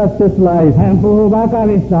given us this life, Hän puhuu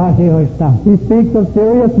vakavista asioista, he speaks of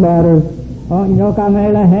serious matters. joka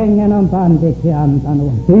meille hengen on pantiksi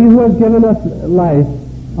antanut. He who has given us life,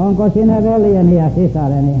 Onko sinä veljeni ja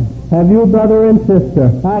sisareni have you brother and sister?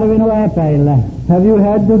 tarvinnut epäillä? Have you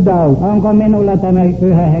had to doubt? Onko minulla tämä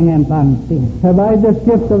pyhän hengen pantti? Have I this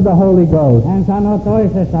gift of the Holy Ghost? Hän sanoo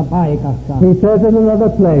toisessa paikassa, He says in another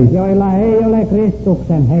place, joilla ei ole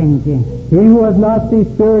Kristuksen henki. he who has not the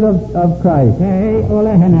Spirit of Christ, Se ei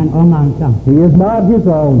ole hänen omansa. he is not his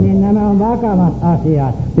own. Niin nämä on vakavat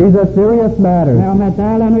asiat. These are serious matters. Me olemme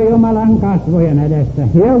täällä nyt Jumalan kasvojen edessä.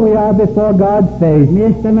 Here we are before God's face.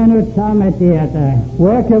 Mistä me nyt saamme tietää?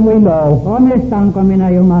 Where can we know? Omistanko minä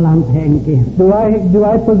Jumalan henki? Do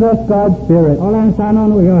I possess God's Spirit? Olen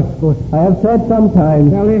sanonut joskus. I have said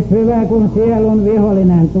sometimes, Se olisi hyvä, kun sielun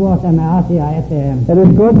vihollinen tuo tämä asia eteen. it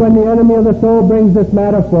is good when the enemy of the soul brings this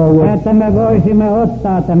matter forward, Että me voisimme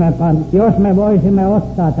ottaa tämä pantti. Jos me voisimme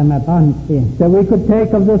ottaa tämä pantti that we could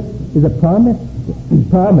take of this, is it promise?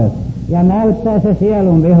 Promise. ja näyttää se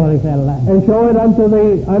sielun viholliselle. And show it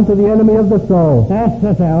unto the enemy of the soul.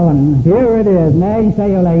 Tässä se on. Here it is. Näin se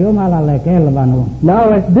ei ole Jumalalle kelvanut. Now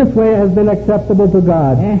this way has been acceptable to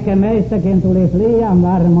God. Ehkä meistäkin tulisi liian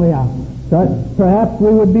varmoja So perhaps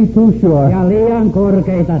we would be too sure, ja liian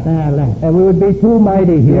korkeita täällä. and we would be too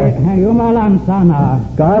mighty here. Jumalan sana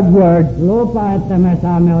God's word lupa, että me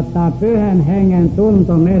saamme ottaa pyhän hengen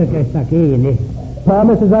tuntomerkeistä kiinni.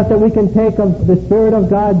 promises us that we can take of the Spirit of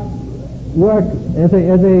God's work as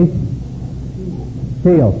a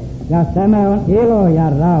seal. Ja tämä on ilo ja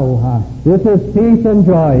rauha. This is peace and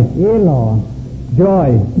joy. Ilo.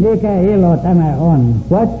 Joy. Mikä ilo tämä on?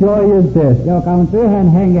 What joy is this? Joka on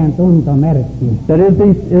pyhän hengen tuntomerkki. That is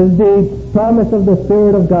the promise of the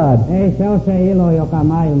Spirit of God. Ei se ole se ilo, joka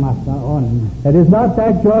maailmassa on. It is not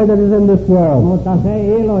that joy that is in this world, Mutta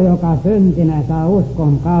se ilo, joka syntinen saa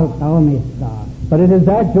uskon kautta omistaa. but it is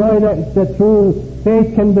that joy that through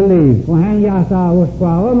faith can believe. Kun hän saa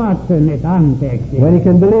uskoa omat synnit anteeksi. When he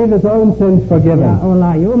can believe his own sins forgiven, Ja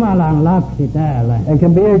olla Jumalan lapsi täällä. and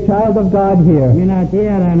can be a child of God here. Minä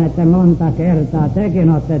tiedän, että monta kertaa tekin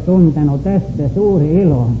olette tuntenut tästä suuri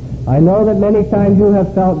ilo. I know that many times you have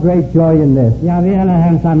felt great joy in this. Ja vielä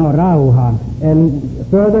hän sanoi rauha. And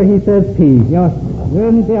further he says peace. Jos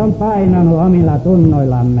synti on painanut omilla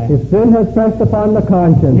tunnoillamme, If sin has pressed upon the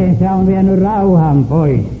conscience, niin se on vienyt rauhan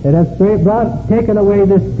pois. it has taken away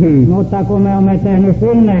this peace. Mutta kun me olemme tehnyt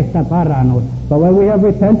synneistä parannut, But when we have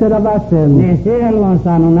repented of our sins, niin sielu on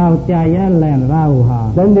saanut nauttia jälleen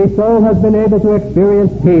rauhaa. then the soul has been able to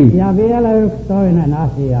experience peace. Ja vielä yksi toinen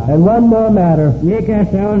asia. And one more matter. Mikä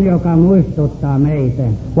se on, joka muistuttaa meitä?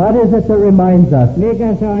 What is it that reminds us?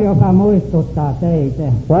 Mikä se on, joka muistuttaa teitä?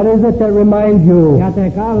 What is it that reminds you? Ja te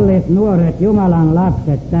kallit nuoret Jumalan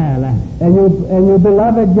lapset täällä. And you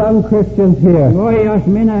beloved young Christians here. Voi jos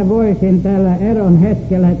minä voisin tällä eron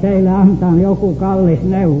hetkellä teille antaa joku kallis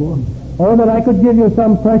neuvo. Oh, that I could give you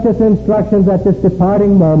some precious instructions at this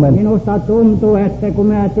departing moment. Minusta tuntuu, että kun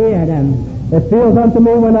mä tiedän, It feels unto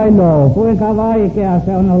me when I know Kuinka vaikea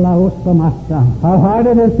se on olla uskomassa. how hard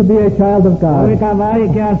it is to be a child of God. Kuinka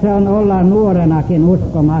vaikea se on olla nuorenakin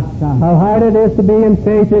uskomassa. How hard it is to be in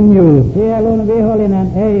faith in you. Sielun vihollinen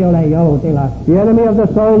ei ole joutilas. The enemy of the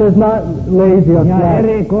soul is not lazy or Ja slack.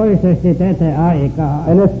 erikoisesti tätä aikaa.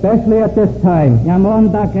 And especially at this time. Ja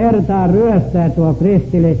monta kertaa ryöstää tuo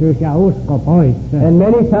kristillisyys ja usko pois. And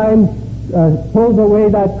many times pulls away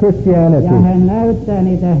that Christianity. Ja hän näyttää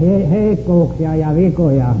niitä heikkouksia ja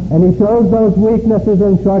vikoja. And he shows those weaknesses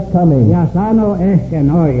and shortcomings. Ja sanoo ehkä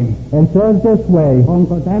noin. And says this way,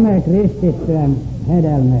 Onko tämä kristittyjen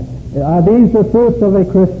hedelmät? are these the fruits of a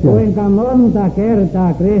Christian? Kuinka monta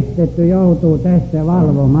kertaa kristitty joutuu tässä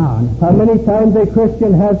valvomaan? How many times a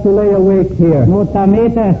Christian has to lay awake here? Mutta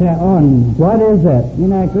mitä se on? What is it?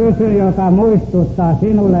 Minä kysyn, joka muistuttaa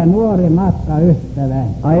sinulle nuori matkaystävä.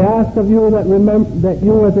 I ask of you that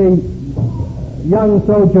you as a young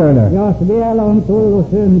sojourner, Jos vielä on tullut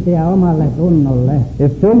syntiä omalle tunnolle,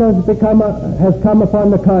 if sin has come upon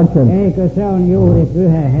the conscience, eikö se on juuri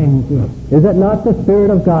pyhä henki, is it not the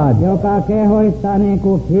Spirit of God? joka kehoittaa niin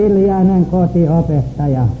kuin hiljainen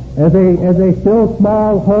kotiopettaja, As a still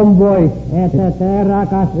small home voice, että te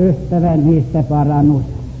rakas ystävä niistä parannus.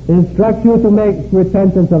 instructs you to make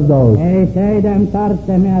repentance of those. Ei teidän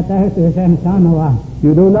tarvitse, minä täytyy sen sanoa.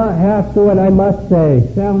 You do not have to, and I must say,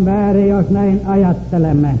 Se on väärin, jos näin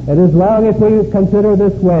ajattelemme. it is wrong if we consider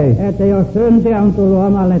this way. Että jos synti on tullut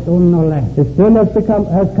omalle tunnolle, If sin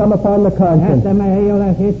has come upon the conscience, että me ei ole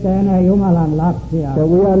sitten enää Jumalan lapsia. that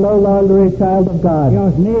we are no longer a child of God.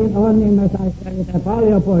 Jos niin on, niin me saisimme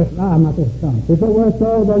paljon pois Raamatusta. If it were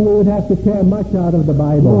so, then we would have to tear much out of the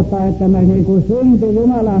Bible. Mutta että me niin kuin synti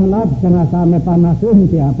Jumalan lapsena saamme panna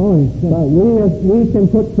syntiä pois. But we can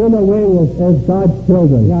put sin away as God's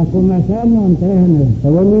children. Ja kun me sen on tehnyt,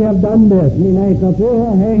 And when we have done this, niin eikö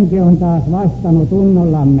pyhä henki on taas vastannut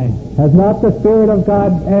tunnollamme, has not the Spirit of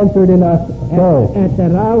God answered in us so? että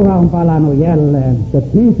rauha on palannut jälleen, The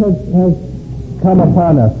peace has come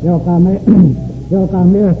upon us. joka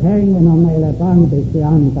myös hengen on meille pantiksi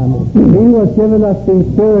antanut. He has given us the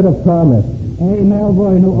Spirit of promise. Ei me ole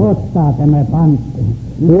voinut ottaa tämä pantti,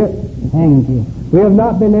 henki. We have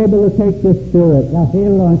not been able to take this Spirit. Ja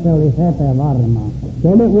silloin se oli epävarmaa.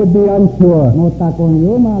 Then it would be unsure. Mutta kun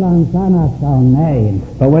Jumalan sanassa on näin,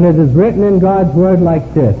 But when it is written in God's Word like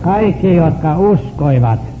this, kaikki, jotka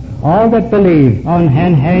uskoivat, all that believe, on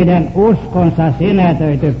heidän uskonsa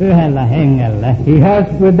sinetöity pyhällä hengellä. He has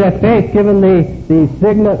with their faith given the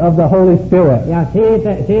signet of the Holy Spirit. Ja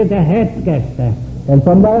siitä hetkestä, And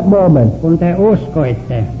from that moment, kun te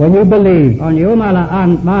uskoitte, when you believe, on Jumala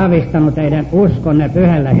vahvistanut teidän uskonne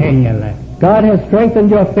pyhällä hengellä. God has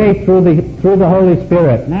strengthened your faith through the Holy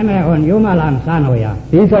Spirit. Nämä on Jumalan sanoja.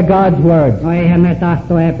 These are God's words. No eihän me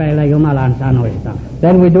tahto epäillä Jumalan sanoista.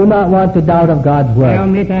 Then we do not want to doubt of God's Se word. on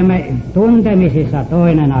miten me tuntemisissa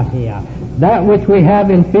toinen asia. That which we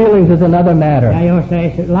have in feelings is another matter. Ja jos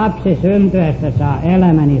ei lapsi syntyessä saa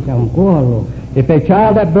elämä, niin se on kuollut. If a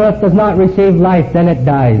child at birth does not receive life, then it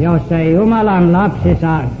dies. Jos ei Jumalan lapsi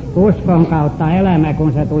saa uskon kautta elämä,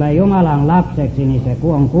 kun se tulee Jumalan lapseksi, niin se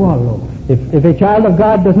on kuollut. If a child of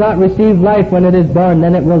God does not receive life when it is born,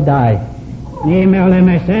 then it will die. Niin me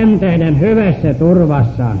olemme sen teidän hyvässä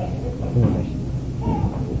turvassa.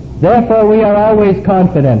 Therefore we are always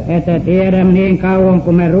confident. Että tiedämme niin kauan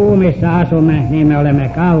kun me ruumissa asumme, niin me olemme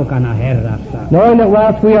kaukana Herrassa. Knowing that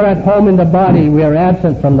whilst we are at home in the body, we are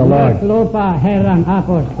absent from the Lord. Nyt lupa Herran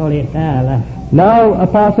apostoli täällä, Now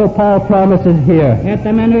Apostle Paul promises here,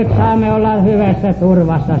 että me nyt saamme olla hyvässä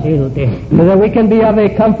turvassa silti. so that we can be of a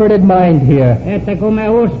comforted mind here. Että kun me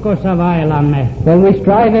uskossa vailamme, When we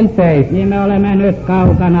strive in faith, niin me olemme nyt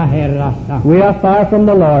kaukana Herrasta. we are far from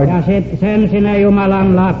the Lord. Ja sen sinä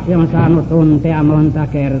Jumalan lapsi on saanut tuntea monta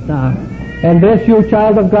kertaa. And this you,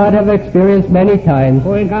 child of God, have experienced many times.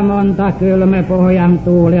 Kuinka monta kylmä pohjan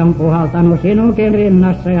tuuli on puhaltanut sinunkin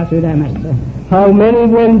rinnassa ja sydämessä. How many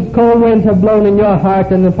cold winds have blown in your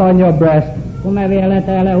heart and upon your breast. Kun me vielä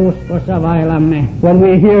täällä uskossa vailamme, When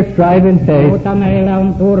we here strive in faith, mutta meillä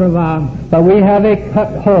on turvaa. but we have a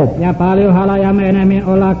hope. Ja paljon halaja menemme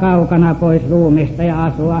olla kaukana pois ruumista ja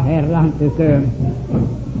asua Herran tyköön.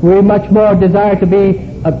 We much more desire to be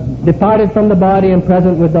departed from the body and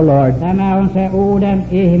present with the Lord. Tämä on se uuden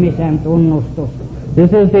ihmisen tunnustus.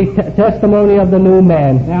 This is the testimony of the new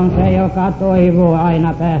man. Se on se, joka toivoo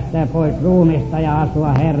aina päästä pois ruumista ja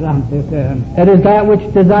asua Herran tyköön. It is that which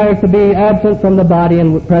desires to be absent from the body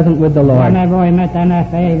and present with the Ja Lord. me voimme tänä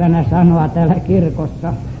päivänä sanoa täällä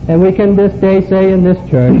kirkossa, And we can this day say in this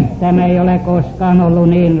church, tämä ei ole koskaan ollut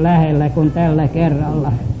niin lähellä kuin tällä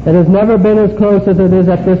kerralla. It has never been as close as it is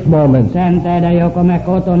at this moment. Sen tehdä, joko me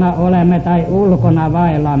kotona olemme tai ulkona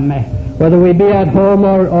vaellamme. Whether we be at home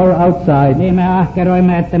or outside, Niin me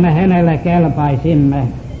ahkeroimme, että me hänelle kelpaisimme.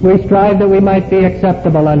 we strive that we might be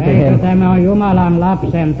acceptable unto Eikö him. tämä on Jumalan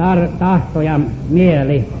lapsen tahto ja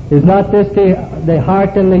mieli, Is not this the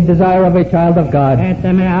heart and the desire of a child of God?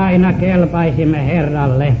 että me aina kelpaisimme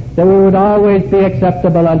Herralle? That we would always be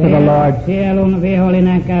acceptable unto the Lord. Sielun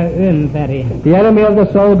vihollinen käy ympäri. The enemy of the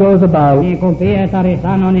soul goes about, Niin kuin Pietari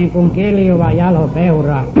sanoi, niin kuin kiljuva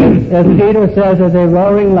jalopeura. as Peter says, as a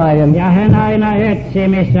roaring lion, Ja hän aina etsii,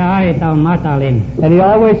 missä aita on matalin. and he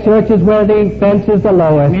always searches where the fence is the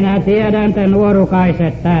lowest. Minä tiedän te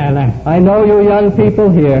nuorukaiset täällä. I know you young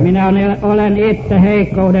people here. Minä olen itse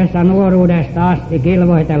heikkoudessa nuoruudesta asti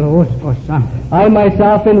kilvoitellut uskossa. I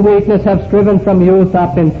myself in weakness have striven from youth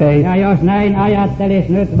up in faith. Ja jos näin ajattelis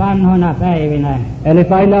nyt vanhona päivinä, And if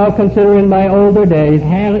I now consider in my older days,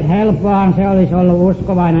 helppoaan se olisi ollut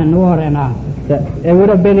uskovainen nuorena. that it would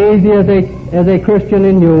have been easy as a Christian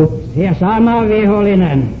in youth. Ja sama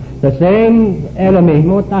vihollinen, The same enemy,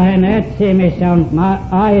 mutta hän etsii, missä on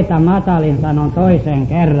aita matalin, sanon toisen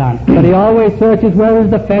kerran. but he always searches where is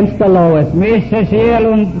the fence the lowest. Missä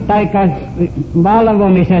sielun taikka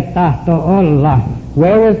valvomiset tahto olla.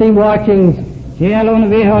 Where is he watching? Sielun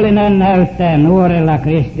vihollinen näyttää nuorella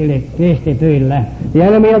kristityille, The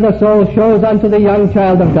enemy of the soul shows unto the young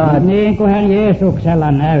child of God, niin kuin hän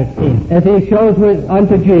Jeesuksella näytti. as he shows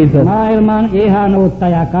unto Jesus. Maailman ihanuutta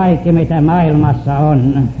ja kaikki, mitä maailmassa on.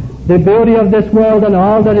 The beauty of this world and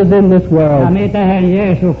all that is in this Ja world. mitä hän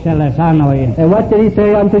Jeesukselle sanoi. And what did he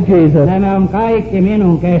say unto Jesus? Tämä on kaikki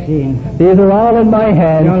minun käsiin, These are all in my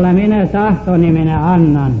hands. jolla minä tahtoni minä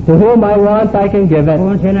annan. To whom I want I can give it.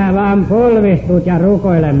 Kun sinä vaan polvistut ja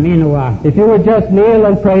rukoile minua. If you would just kneel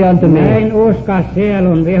and pray unto me. Näin uskas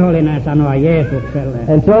sielun vihollinen sanoa Jeesukselle.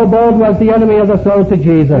 And so bold was the enemy of the soul to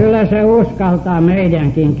Jesus. Kyllä se uskaltaa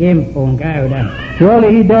meidänkin kimppuun käydä.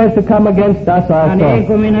 Surely he dares to come against us Ja niin also.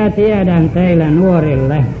 kuin minä tiedän teille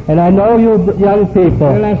nuorille, And I know you young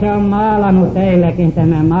people. kyllä se on maalannut teillekin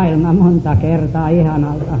tämä maailma monta kertaa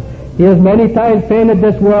ihanalta. He has many times painted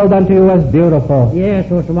this world unto you as beautiful.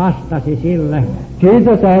 Jeesus vastasi sille,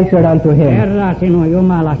 Jesus answered unto him, Herra sinun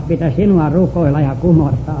Jumalas pitää sinua rukoilla ja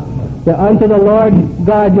kumottaa. unto the Lord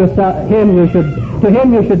God to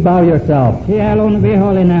him you should bow yourself. Sielun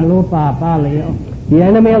vihollinen lupaa paljon, The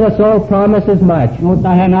enemy of the soul promises much, mutta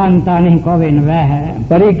hän antaa niin kovin vähän.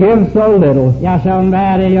 but he gives so little. Ja se on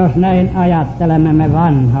väärin, jos näin ajattelemme me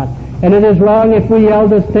vanhat, And it is wrong if we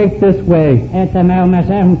elders think this way, että me olemme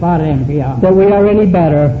sen parempia. that we are any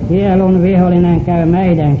better. Sielun vihollinen käy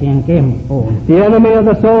meidänkin kimppuun. The enemy of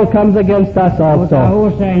the soul comes against us Mutta also.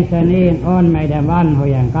 usein se niin on meidän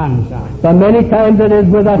vanhojen kanssa. But many times it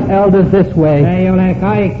is with us elders this Se way. ei ole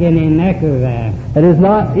kaikki niin näkyvää. It is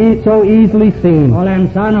not so easily seen. Olen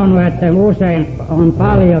sanonut, että usein on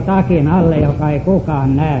paljon takin alle, joka ei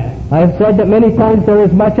kukaan näe. I have said that many times there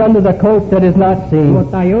is much under the coat that is not seen.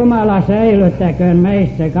 Mutta Jumala säilyttäköön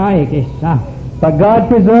meissä kaikissa. But God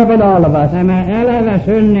preserve in all of us Tämä elävä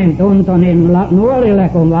synnin tunto niin nuorille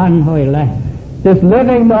kuin vanhoille. this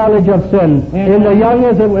living knowledge of sin in the young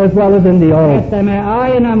as well as in the old. Että me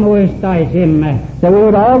aina muistaisimme, That we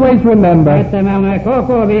would always remember että me olemme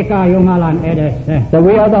koko vika Jumalan edessä. that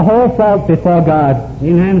we are the whole fault before God.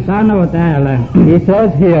 Niin hän sanoo täällä, He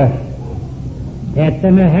says here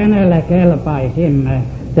että me hänelle kelpaisimme.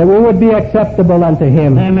 that we would be acceptable unto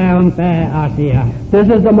him. Tämä on pääasia, This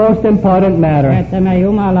is the most important matter. että me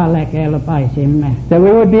Jumalalle kelpaisimme. That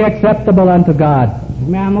we would be acceptable unto God.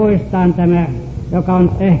 Minä muistan tämä, joka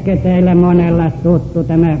on ehkä teille monelle tuttu,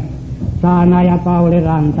 tämä Saana ja Pauli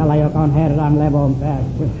Rantala, joka on Herran levon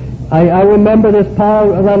päässyt. I remember this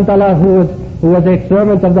Paul Rantala who was a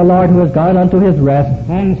servant of the Lord who has gone unto his rest.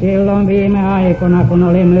 Hän silloin viime aikoina, kun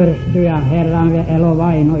oli myrskyjä Herran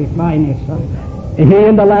elovainissa, He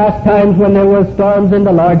in the last times when there were storms in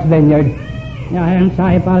the Lord's vineyard, ja hän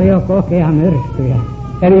sai paljon kokea myrskyjä.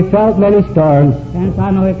 and he felt many storms. Hän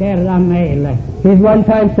sanoi kerran meille, He one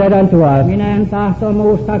time said unto us, minä en tahto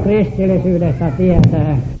muusta kristillisyydestä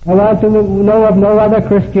tietää, I want to know of no other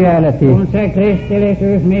Christianity kun se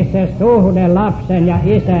kristillisyys, missä suhde lapsen ja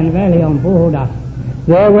isän veli on puhdas.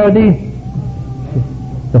 there where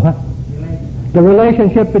the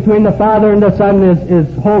relationship between the Father and the Son is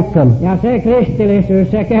wholesome. Ja se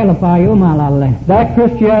kristillisyys, se kelpaa Jumalalle. That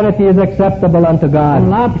Christianity is acceptable unto Kun God.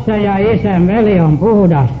 lapsen ja isän veli on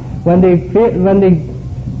puhdas, When the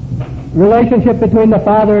relationship between the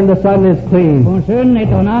Father and the Son is clean. Kun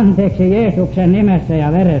synnit on anteeksi Jeesuksen nimessä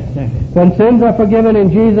ja veressä. When sins are forgiven in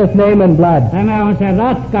Jesus' name and blood. Tämä on se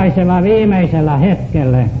ratkaiseva viimeisellä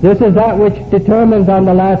hetkellä. This is that which determines on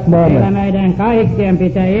the last Sillä moment. meidän kaikkien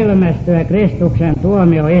pitää ilmestyä Kristuksen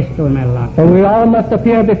tuomioistuimella. For we all must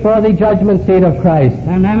appear before the judgment seat of Christ.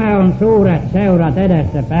 Ja nämä on suuret seurat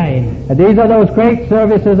edessäpäin. And these are those great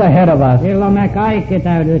services ahead of us. Silloin me kaikki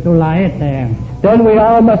täytyy tulla eteen. Then we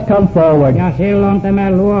all must come forward. Ja silloin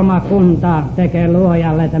tämä luomakunta tekee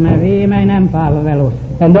luojalle tämä viimeinen palvelus.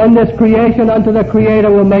 And then this creation unto the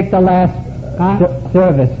Creator will make the last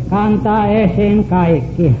service. Kantaa esiin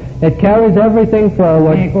kaikki. It carries everything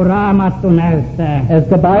forward, Niin kuin Raamattu näyttää. as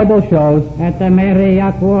the Bible shows, Että meri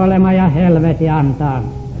ja kuolema ja helveti antaa.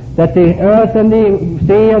 that the earth and the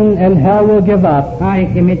sea and hell will give up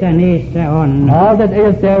Kaikki mitä niissä on. all that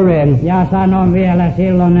is therein. Ja sanon vielä,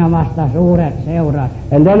 silloin ne on vasta suuret seurat.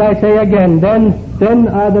 And then I say again, then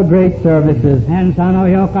are the great services. Hän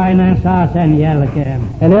sanoi, jokainen saa sen jälkeen.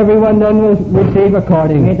 And everyone then will receive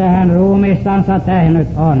according Mitä hän ruumissansa tehnyt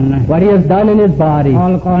on. what he has done in his body,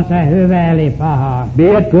 Olkoon se hyvä eli paha.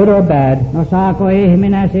 be it good or bad. No saako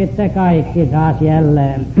ihminen sitten kaikki taas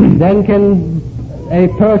jälleen? Then can a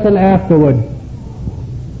person afterward,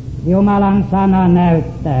 Jumalan sana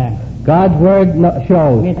näyttää, God's word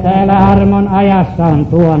shows, mitä täällä armon ajassa on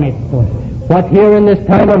tuomittu. what here in this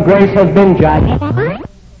time of grace has been judged.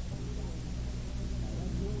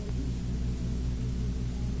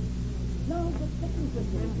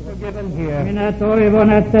 Minä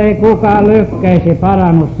toivon, ettei kukaan lykkäisi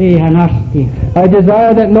parannus siihen asti. I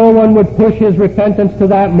desire that no one would push his repentance to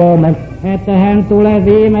that moment, Että hän tulee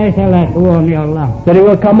viimeisellä tuomiolla. that he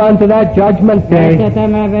will come unto that judgment day, Että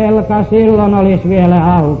tämä velka silloin olisi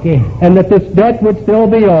vielä auki. and that this debt would still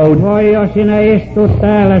be owed. Voi jos sinä istut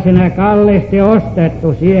täällä, sinä kallisti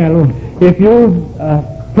ostettu sielu. If you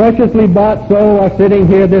preciously bought soul are sitting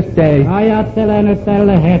here this day, Ajattele nyt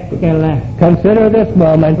tälle hetkelle. consider this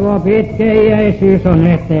moment, Tuo pitkä iäisyys on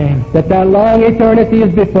eteen. that long eternity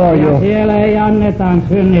is before Ja you. siellä ei annetaan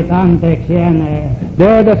synnit anteeksi enää.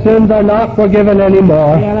 There the sins are not forgiven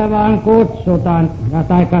anymore. Siellä vaan kutsutaan, ja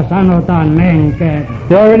taika sanotaan menkää.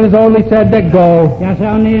 There it is only said that go. Ja se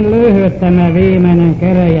on niin lyhyt tämä viimeinen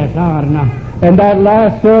kerejä saarna. And that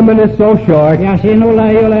last sermon is so short, Ja sinulla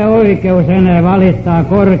ei ole oikeus enää valittaa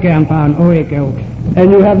korkeampaan oikeuksiin.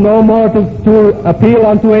 and you have no more to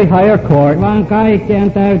appeal unto a higher court, Vaan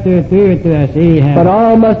kaikkien täytyy tyytyä siihen. but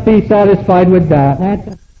all must be satisfied with that.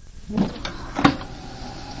 Että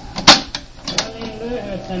se on niin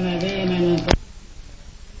lyhyt tämä viimeinen.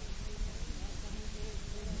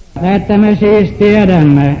 Että me siis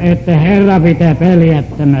tiedämme, että Herra pitää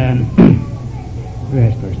peljättämään.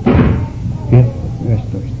 11.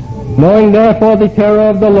 11. Knowing therefore the terror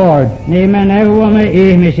of the Lord, Niin me neuvomme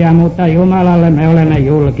ihmisiä, mutta Jumalalle me olemme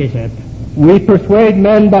julkiset. we persuade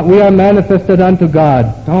men, but we are manifested unto God.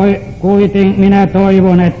 Minä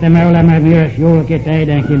toivon, että me olemme myös julki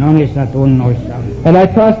teidänkin omissa tunnoissa. And I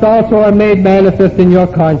trust also are made manifest in your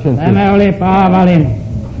consciences. Tämä oli Paavalin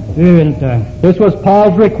pyyntö. This was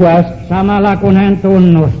Paul's request, Samalla kun hän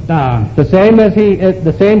tunnustaa, the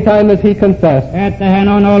same time as he confessed. että hän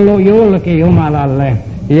on ollut julki Jumalalle.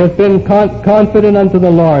 He has been confident unto the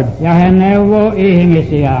Lord. Ja hän neuvoo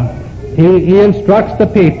ihmisiä. He instructs the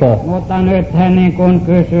people. Mutta nyt hän niin kuin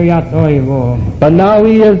kysyy ja toivoo. But now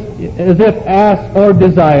he is as if asks or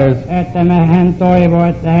desires. Että hän toivoo,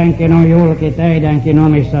 että hänkin on julki teidänkin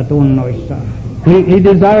omissa tunnoissa. He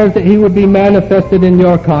desires that he would be manifested in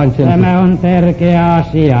your conscience. Tämä on tärkeä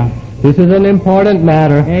asia. This is an important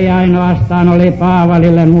matter, Ei ainoastaan oli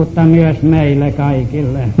Paavalille, mutta myös meille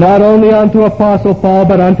kaikille. not only unto Apostle Paul,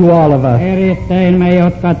 but unto all of us, Erittäin me,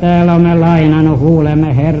 jotka täällä olemme lainannut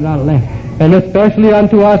huulemme Herralle. and especially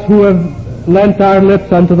unto us who have lent our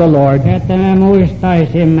lips unto the Lord, Että me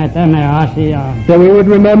muistaisimme tämä asia. that we would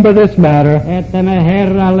remember this matter, Että me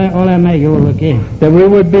Herralle olemme julki. that we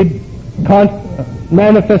would be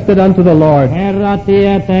manifested unto the Lord. Herra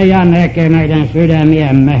tietää ja näkee meidän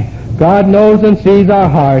sydämiemme. God knows and sees our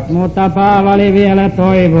hearts, Mutta Paavali vielä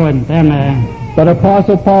toivoi tämän. but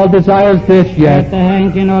Apostle Paul desires this yet, Että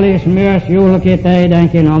hänkin olisi myös julki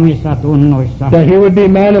teidänkin omissa tunnoissa. that he would be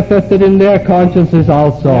manifested in their consciences Ja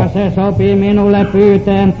also. se sopii minulle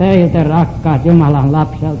pyyteen teiltä, rakkaat Jumalan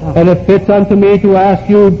lapselta. And it fits unto me to ask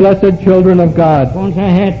you, blessed children of God, Kun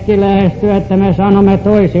se hetki lähestyy, että me sanomme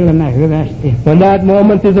toisillemme hyvästi. when that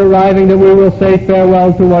moment is arriving, that we will say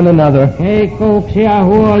farewell to one another. Heikkouksia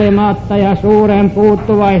huolimatta ja suuren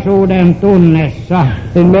puuttuvaisuuden tunnessa.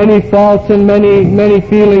 In many faults and many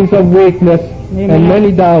feelings of weakness, and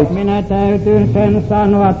many doubts. Minä täytyn sen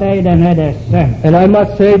sanoa teidän edessä. And I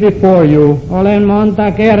must say before you, Olen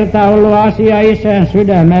monta kertaa ollut asia Isän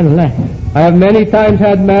sydämelle. I have many times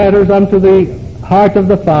had matters unto the heart of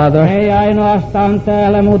the Father, Ei ainoastaan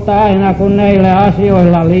täällä, mutta aina kun näillä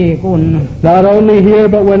asioilla liikun. not only here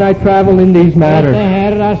but when I travel in these matters. Että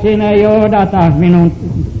Herra, sinä johdata minun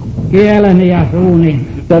kieleni ja suuni.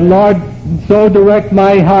 That Lord, so direct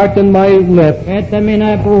my heart and my lips, Että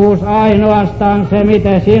minä puhus ainoastaan se,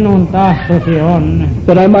 mitä sinun tahtosi on.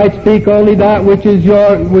 that I might speak only that which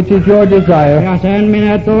is your desire. Ja sen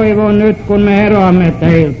minä toivon nyt, kun me eroamme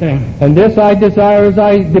teiltä. And this I desire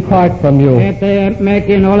as I depart from you, Että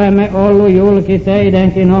mekin olemme ollut julki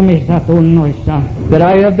teidänkin omissa tunnuissa.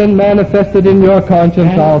 that I have been manifested in your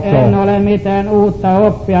conscience En also. ole mitään uutta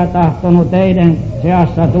oppia tahtonut teidän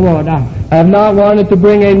seassa tuoda, I have not wanted to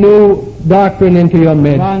bring a new doctrine into your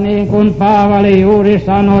midst. vaan niin kuin Paavali juuri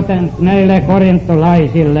sanoi näille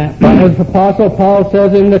korintolaisille, But as Apostle Paul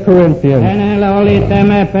says in the Corinthians, hänellä oli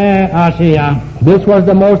tämä pääasia. this was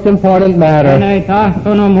the most important matter. Hän ei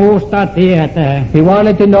tahtonut muusta tietää, He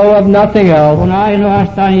wanted to know of nothing else, kun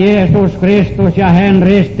ainoastaan Jeesus Kristus ja hän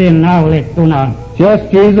ristiin naulittuna.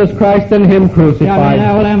 just Jesus Christ and Him Ja crucified.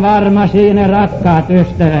 minä olen varma siinä, rakkaat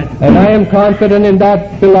ystävät, And I am confident in that,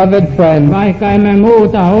 beloved friend. vaikka emme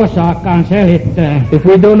muuta osaakaan selittää. If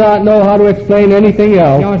we do not know how to explain anything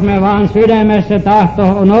else, Jos me vaan sydämessä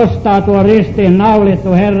tahto nostaa tuo ristiin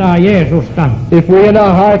naulittu Herraa Jeesusta if we in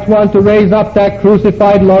our hearts want to raise up that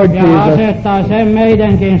crucified Lord ja Jesus, asettaa sen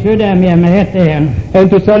meidänkin sydämiemme eteen, and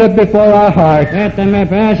to set it before our hearts, että me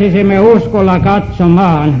pääsisimme uskolla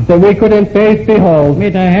katsomaan, that we could in faith behold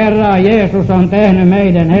mitä Herra Jeesus on tehnyt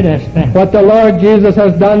meidän edestä, what the Lord Jesus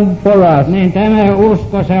has done for us, niin tämä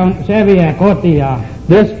usko se vie kotia.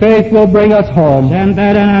 this faith will bring us home. Sen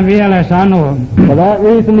tähden hän vielä sanoo, For that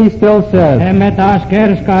reason he still says, emme taas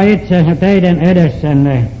kerskaa itsensä teidän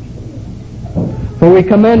edessänne, for we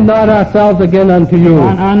commend not ourselves again unto you,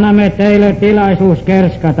 vaan annamme teille tilaisuus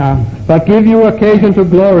kerskata but give you occasion to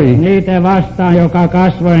glory, niitä vastaan, joka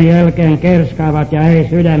kasvojen jälkeen kerskaavat ja ei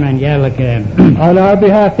sydämen jälkeen. on our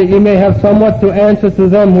behalf, that ye may have somewhat to answer to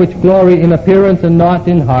them which glory in appearance and not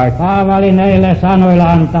in heart. Paavali näillä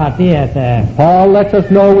sanoilla antaa tietää, Paul lets us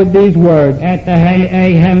know with these words, että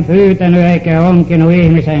ei hän pyytänyt eikä onkinut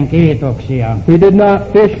ihmisen kiitoksia. he did not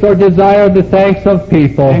fish or desire the thanks of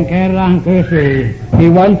people. Hän kerran kysyi, He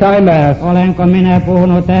one time asked, olenko minä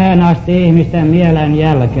puhunut tähän asti ihmisten mielen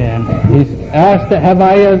jälkeen. he asked, have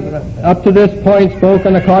I up to this point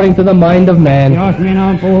spoken according to the mind of man? Jos minä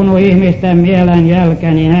olen puhunut ihmisten mielen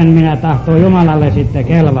jälkeen, niin en minä tahto Jumalalle sitten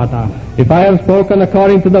kelvata. If I have spoken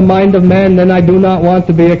according to the mind of man, then I do not want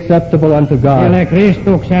to be acceptable unto God. Sillä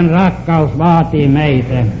Kristuksen rakkaus vaatii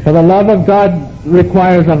meitä. For the love of God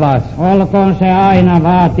requires of us. Olkoon se aina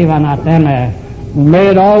vaativana tämä.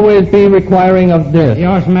 May it always be requiring of this.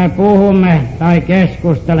 Jos me puhumme tai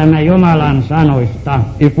keskustelemme Jumalan sanoista,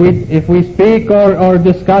 If we speak or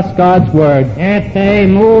discuss God's word, ettei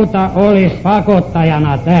muuta olisi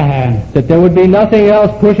pakottajana tähän. that there would be nothing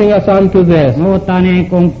else pushing us onto this. Mutta niin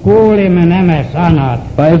kuin kuulimme nämä sanat,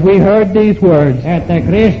 But as we heard these words, että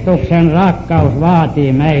Kristuksen rakkaus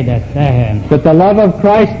vaatii meidät tähän, that the love of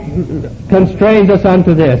Christ constrains us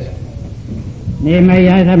unto this. niin me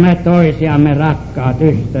jätämme toisiamme, rakkaat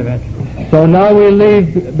ystävät. So now we leave,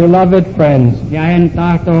 beloved friends, Ja en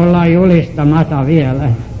tahto olla julistamatta vielä.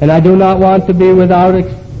 and I do not want to be without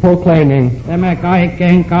proclaiming Tämä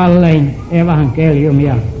kaikkein kallein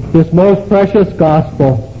evankeliumia. this most precious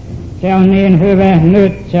gospel. Se on niin hyvä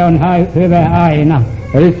nyt, se on hyvä aina,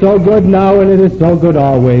 It is so good now and it is so good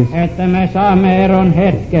always. että me saamme eron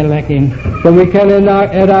hetkellekin. So we can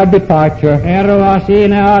at our departure, Eroa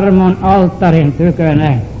siinä armon alttarin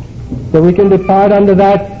tykönä. so we can depart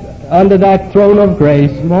under that throne of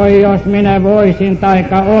grace. Voi jos minä voisin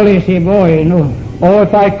taika olisi voinut Or if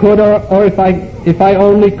I could, or if I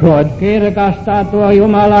only could, kirkastaa tuo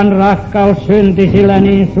Jumalan rakkaus syntisillä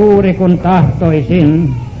niin suuri kuin tahtoisin.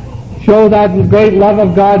 show that great love of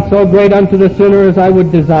God so great unto the sinner as I would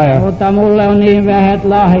desire. Mutta mulle on niin vähät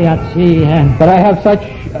lahjat siihen. But I have such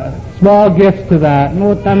small gifts to that.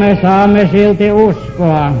 Mutta me saamme silti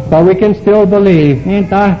uskoa. But we can still believe. Niin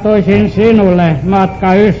tahtoisin sinulle,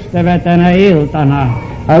 matkaystävä, tänä iltana.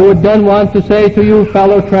 I would then want to say to you,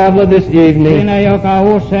 fellow traveler, this evening, Sinä, joka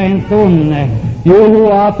usein tunne, You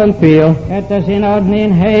who often feel, että sinä olet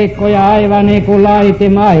niin heikko ja aivan niin kuin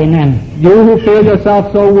laitimainen. you who feel yourself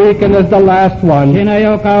so weakened as the last one, Sinä,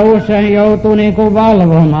 joka usein joutuu niin kuin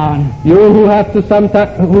valvomaan. you who have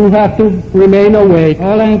to remain awake.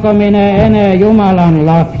 Olenko minä enää Jumalan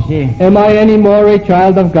lapsi? Am I any more a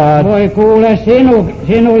child of God? Voi kuule,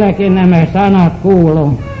 sinullekin nämä sanat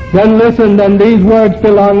kuuluu. Then listen, then these words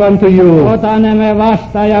belong unto you. Ota nämä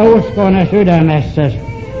vastaan ja usko ne sydämessäsi.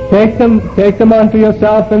 Take them unto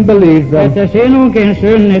yourself and believe them, Että sinunkin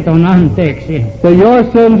synnit on anteeksi. that your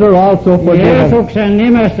sins are also forgiven. Jeesuksen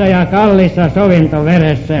nimessä ja kallissa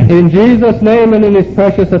sovintoveressä. In Jesus' name and in His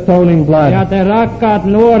precious atoning blood. Ja te rakkaat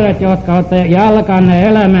nuoret, jotka olette jalkanne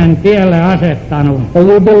elämän tielle asettanut. And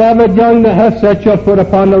you beloved young that have set your foot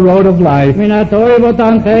upon the road of life. Minä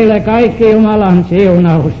toivotan teille kaikki Jumalan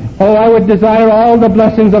siunaus. Oh, I would desire all the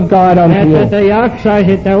blessings of God unto Että you, te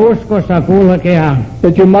jaksaisitte uskossa kulkea.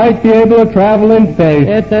 that you might be able to travel in faith,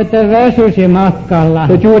 Että te väsyisi matkalla.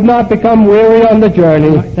 that you would not become weary on the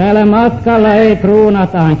journey. Täällä matkalla ei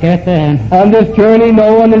kruunataan ketään. On this journey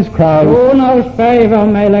no one is crowned. Kruunauspäivä on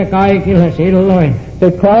meille kaikille silloin,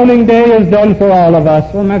 The crowning day is done for all of us.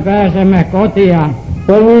 kun me pääsemme kotia.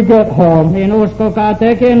 When we get home, Niin uskokaa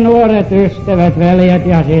tekin nuoret ystävät, veljet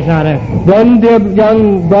ja sisaret. then dear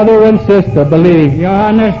young brother and sister, believe.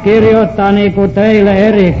 Johannes kirjoittaa niin kuin teille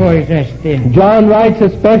erikoisesti. John writes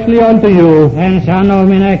especially unto you. Hän sanoo,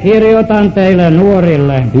 minä kirjoitan teille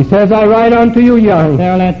nuorille. He says, I write unto you young.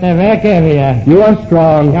 Te olette väkeviä You are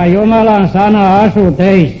strong, ja Jumalan sana asuu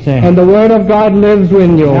teissä. and the word of God lives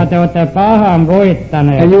in you, Ja te olette pahan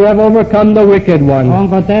voittaneet. and you have overcome the wicked one.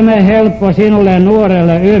 Onko tämä helppo sinulle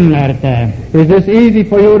nuorelle ymmärtää? Is this easy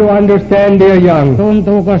for you to understand, dear young?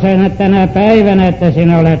 Tuntuuko sen, että tänä päivänä, että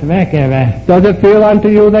sinä olet väkevä? Does it feel unto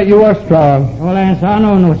you that you are strong? Olen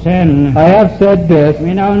sanonut sen. I have said this.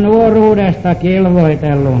 Minä olen nuoruudesta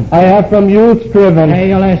kilvoitellut. I have from youth striven.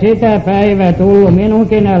 Ei ole sitä päivää tullut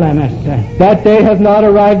minunkin elämässä, That day has not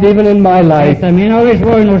arrived even in my life, että minä olisi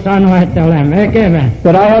voinut sanoa, että olen väkevä.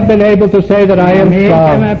 that I have been able to say that I am Mihinkä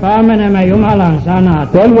strong. me panemme nämä Jumalan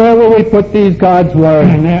sanat? Then where will we put these God's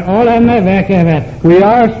words? Me olemme väkevät, We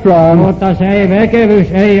are strong, mutta se ei, väkevyys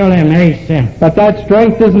ei ole meissä. but that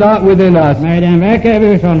strength is not within us. Meidän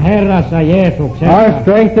väkevyys on Herrassa Jeesuksessa. Our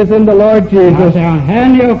strength is in the Lord Ja Jesus, se on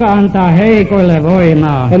hän, joka antaa heikoille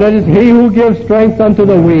voimaa. and it is He who gives strength unto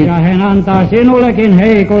the weak. Ja hän antaa sinullekin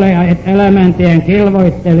heikolle ja elämäntien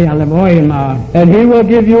kilvoittelijalle voimaa. And He will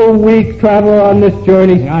give you a weak traveler on this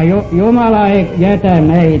journey. Ja Jumala ei jätä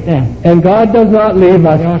meitä, And God does not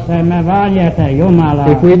leave us. jos emme vaan jätä Jumalaa.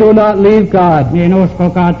 If we do not leave God, Niin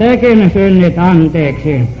uskokaa tekin synnit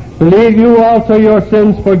anteeksi. believe you also your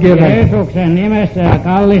sins forgiven. Jeesuksen nimessä ja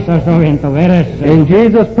kallissa sovintoveressä. In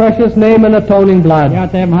Jesus' precious name and atoning blood. Ja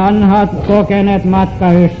te vanhat kokeneet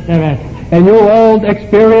matkaystävät. And you old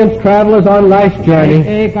experienced travelers on life's journey.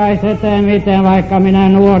 Ei kai se tee mitään, vaikka minä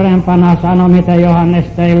nuorempana sanon, mitä Johannes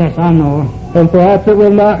teille sanoo. And perhaps it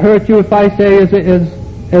will not hurt you if I say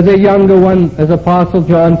as a younger one, as Apostle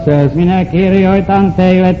John says, Minä kirjoitan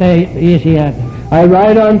teille te isiät. I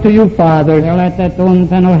write unto you fathers, Te olette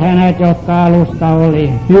tuntenut hänet, jotka alusta oli.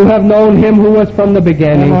 you have known Him who was from the Te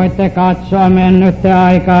beginning. voitte katsoa mennyttä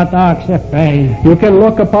aikaa taaksepäin. You can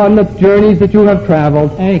look upon the journeys that you have traveled.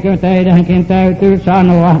 Eikö teidänkin täytyy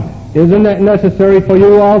sanoa, Isn't it necessary for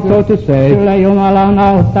you also to say kyllä Jumala on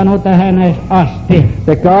auttanut tähän asti.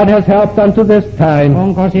 that God has helped unto this time?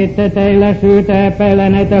 Onko sitten teille syytä epäillä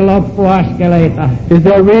näitä loppuaskeleita? Is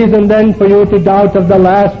there reason then for you to doubt of the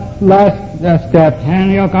last steps?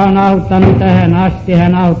 Hän, joka on auttanut tähän asti,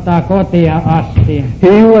 hän auttaa kotia asti. He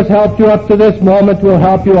who has helped you up to this moment will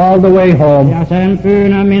help you all the way home. Ja sen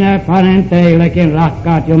pyynnön minä panen teillekin,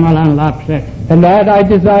 rakkaat Jumalan lapset. And that I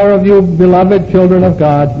desire of you, beloved children of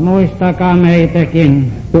God. Muistakaa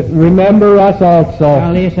meitäkin. But remember us also.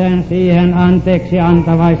 Ja lisän siihen anteeksi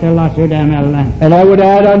antavaisella sydämellä. And I would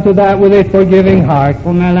add unto that with a forgiving heart,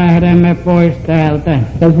 Kun me lähdemme pois täältä,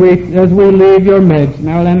 as we leave your midst.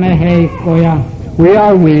 me olemme heikkoja, We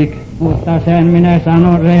are weak, mutta sen minä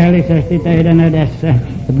sanon rehellisesti teidän edessä.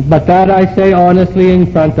 but that I say honestly in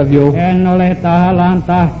front of you. En ole tahallaan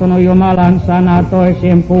tahtonut Jumalan sanaa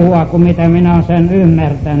toisin puhua kuin mitä minä olen sen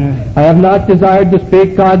ymmärtänyt. I have not desired to speak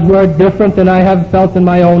God's word different than I have felt in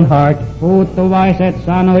my own heart. Puuttuvaiset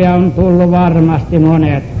sanoja on tullut varmasti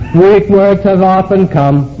monet, Weak words have often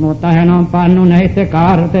come, mutta hän on pannut näitä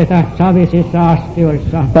kaarteita savisissa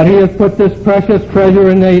astioissa. but He has put this precious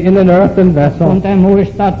treasure in an earthen vessel. Kun te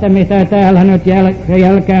muistatte, mitä täällä nyt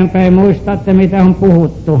jälkeenpäin muistatte, mitä on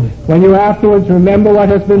puhuttu, When you afterwards remember what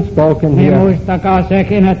has been spoken niin here, muistakaa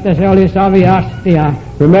sekin, että se oli saviastia.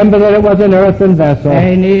 Remember that it was an earthen vessel.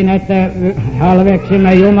 Ei niin, että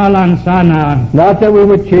halveksimme Jumalan sanaa. Not that we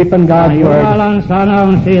would cheapen God's word. Jumalan sana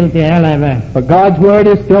on silti elävä. But God's word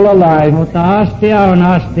is still alive. Mutta astia on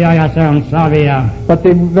astia ja se on savia. But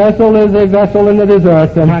the vessel is a vessel and it is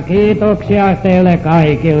earthen. Ja kiitoksia teille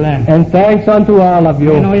kaikille. And thanks unto all of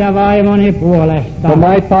you. Minun ja vaimoni puolesta. For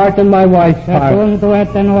my part and my wife's Se part. tuntuu,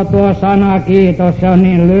 että tuo sana kiitos se on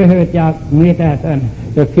niin lyhyt ja mitätön.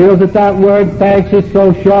 It feels that word thanks is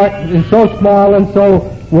so short, is so small and so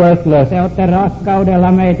worthless. Te olette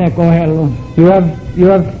rakkaudella meitä kohdellut. You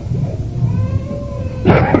have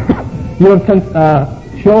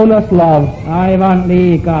shown us love, Aivan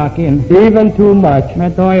liikaakin. even too much. Me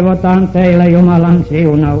toivotan teille Jumalan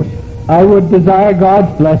siunaus. I would desire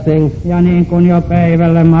God's blessings, Ja niin kuin jo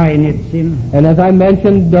päivällä mainitsin, and as I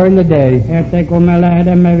mentioned during the day, että kun me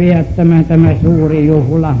lähdemme viettämään tämä suuri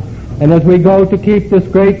juhla, and as we go to keep this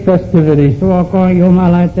great festivity, suokoon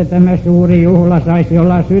Jumala, että tämä suuri juhla saisi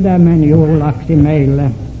olla sydämen juhlaksi meille.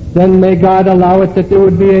 then may God allow it that there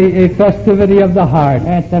would be a festivity of the heart,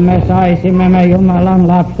 Että me saisimme me Jumalan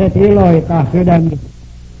lapset iloita sydämistä.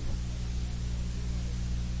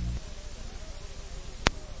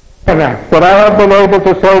 But I have been able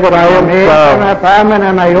to say that I am strong. Me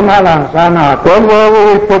päämenemme Jumalan sanat. Then where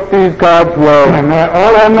will we put these God's words? Me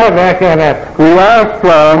olemme väkevät, We are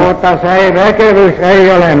strong, mutta väkevyys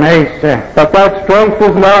ei ole meissä. but that strength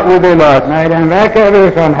is not within us. Meidän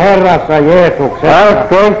väkevyys on Herrassa Our Jeesuksessa.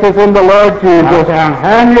 strength is in the Lord Jesus, Se on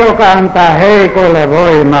hän, joka antaa heikoille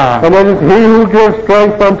voimaa. and it is He who gives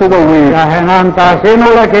strength unto the weak. Ja hän antaa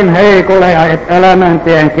sinullekin heikolle ja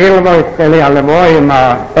elämäntien kilvoittelijalle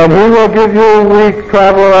voimaa. And He will give you weak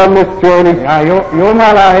traveler on this journey. Ja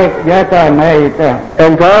Jumala ei jätä meitä,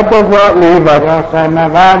 And God does not leave us. jos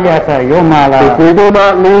emme vaan jätä Jumalaa. If we do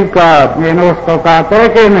not leave God, Niin uskokaa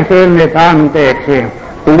tekin synnit anteeksi.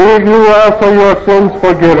 believe you also your sins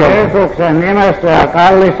forgiven. Jeesuksen nimessä ja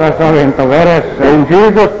kallissa sovintoveressä. In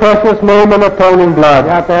Jesus' precious name and atoning blood.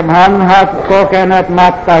 Ja te vanhat kokeneet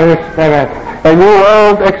matkaystävät. And you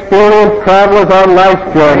old experienced travelers on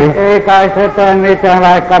life's journey. Ei kai se tee mitään,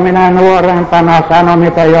 vaikka minä nuorempana sanon,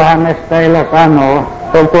 mitä Johannes teille sanoo.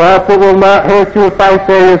 And perhaps it will not hurt you if I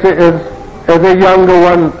say as a younger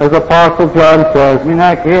one, as Apostle John says,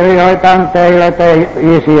 Minä kirjoitan teille, te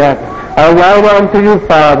isijät. I write unto you, Te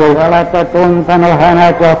fathers, olette tuntenut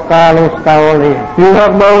hänet, jotka alusta oli. you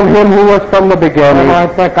have known him who was from the Te beginning.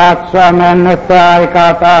 voitte katsoa mennyttä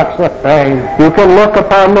aikaa taaksepäin. You can look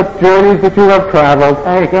upon the journeys that you have traveled.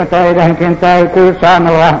 Eikö teidänkin täytyy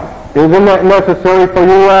sanoa, Isn't it necessary for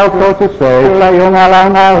you also to say kyllä Jumala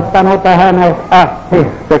on auttanut tähän asti.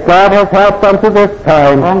 that God has helped unto this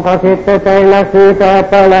time? Onko sitten teillä syytä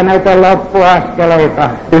epäillä näitä loppuaskeleita?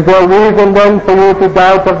 Is there reason then for you to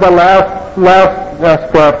doubt of the last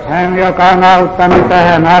steps? Hän, joka on auttanut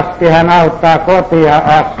tähän asti, hän auttaa kotia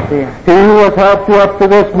asti. He who has helped you up to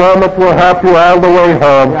this moment will help you all the way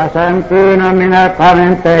home. Ja sen pyynnön minä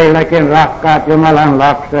panen teillekin, rakkaat Jumalan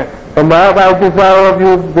lapset. And now I desire of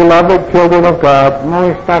you, beloved children of God,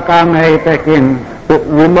 Muistakaa meitäkin.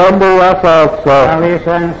 remember us also. Ja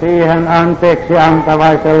lisän siihen anteeksi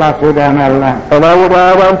antavaisella sydämellä. And I would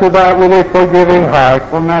add unto that with a forgiving heart,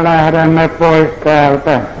 Kun me lähdemme pois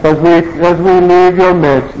täältä, as we leave your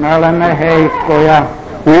midst. me olemme heikkoja,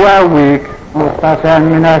 We are weak, mutta sen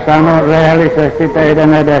minä sanon rehellisesti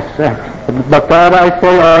teidän edessä. but that I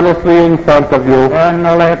say honestly in front of you. En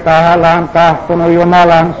ole tahallaan tahtonut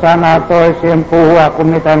Jumalan sanaa toisin puhua kuin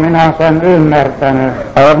mitä minä olen sen ymmärtänyt.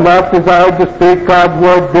 I have not desired to speak God's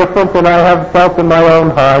word different than I have felt in my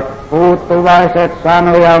own heart. Puuttuvaiset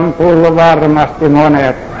sanoja on tullut varmasti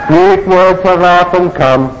monet, Weak words have often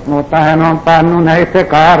come, mutta hän on pannut näitä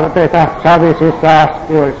kaarteita savisissa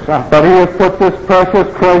astioissa. but He has put this precious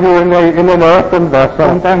treasure in an earthen vessel.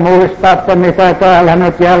 Kun te muistatte, mitä täällä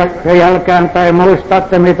nyt jälkeenpäin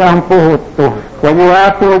muistatte, mitä on puhuttu, When you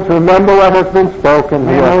afterwards remember what has been spoken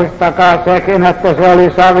niin here, muistakaa sekin, että se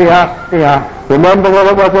oli saviastia. remember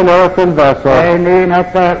that it was an earthen vessel. Ei niin,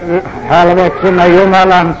 että halveksimme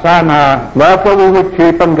Jumalan sanaa. Not that we would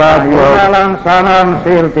cheapen God's word, Jumalan sana on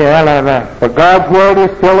silti elävä, but God's word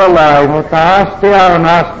is still alive. mutta astia on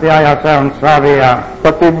astia ja se on savia.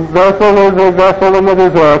 But the vessel is a vessel and it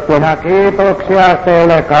is earthen. Ja kiitoksia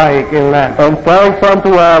teille kaikille. And thanks unto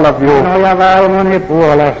all of you, Minun ja vaimoni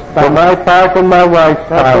puolesta. for my part and my wife's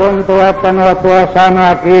Se part. tuntuu, että tuo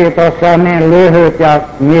sana kiitos on niin lyhyt ja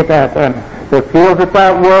mitätön. It feels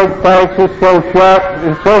that word thanks is so short,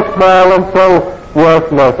 is so small and so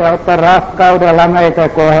worthless. Te olette rakkaudella meitä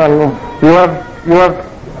kohdellut. You have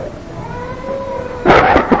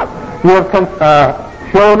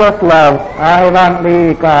shown us love, aivan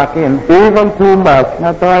liikaakin. even too much.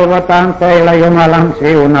 Ja toivotan teille Jumalan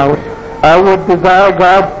siunaus. I would desire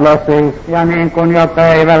God's blessings, Ja niin kuin jo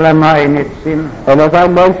päivällä mainitsin, and as I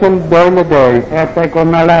mentioned during the day, että kun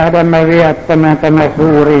me lähdemme viettämään tämä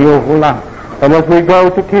suuri juhla, and as we go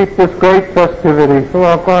to keep this great festivity,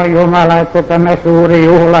 suokoon Jumala, että tämä suuri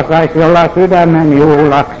juhla saisi olla sydämen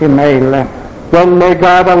juhlaksi meille. then may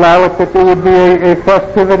God allow it that it would be a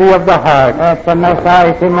festivity of the heart, Että me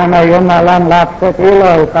saisimme ne Jumalan lapset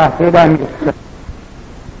iloita sydämissä.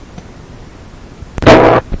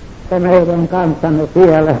 Meidän kanssamme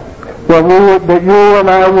siellä. that you and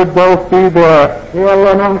I would both be there.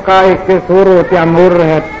 Silloin on kaikki surut ja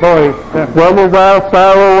murheet pois. When is our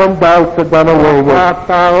sorrow and doubts are done away with?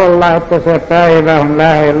 Saattaa olla, että se päivä on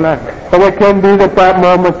lähellä. And it can be that that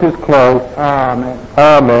moment is close. Aamen.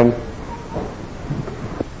 Amen.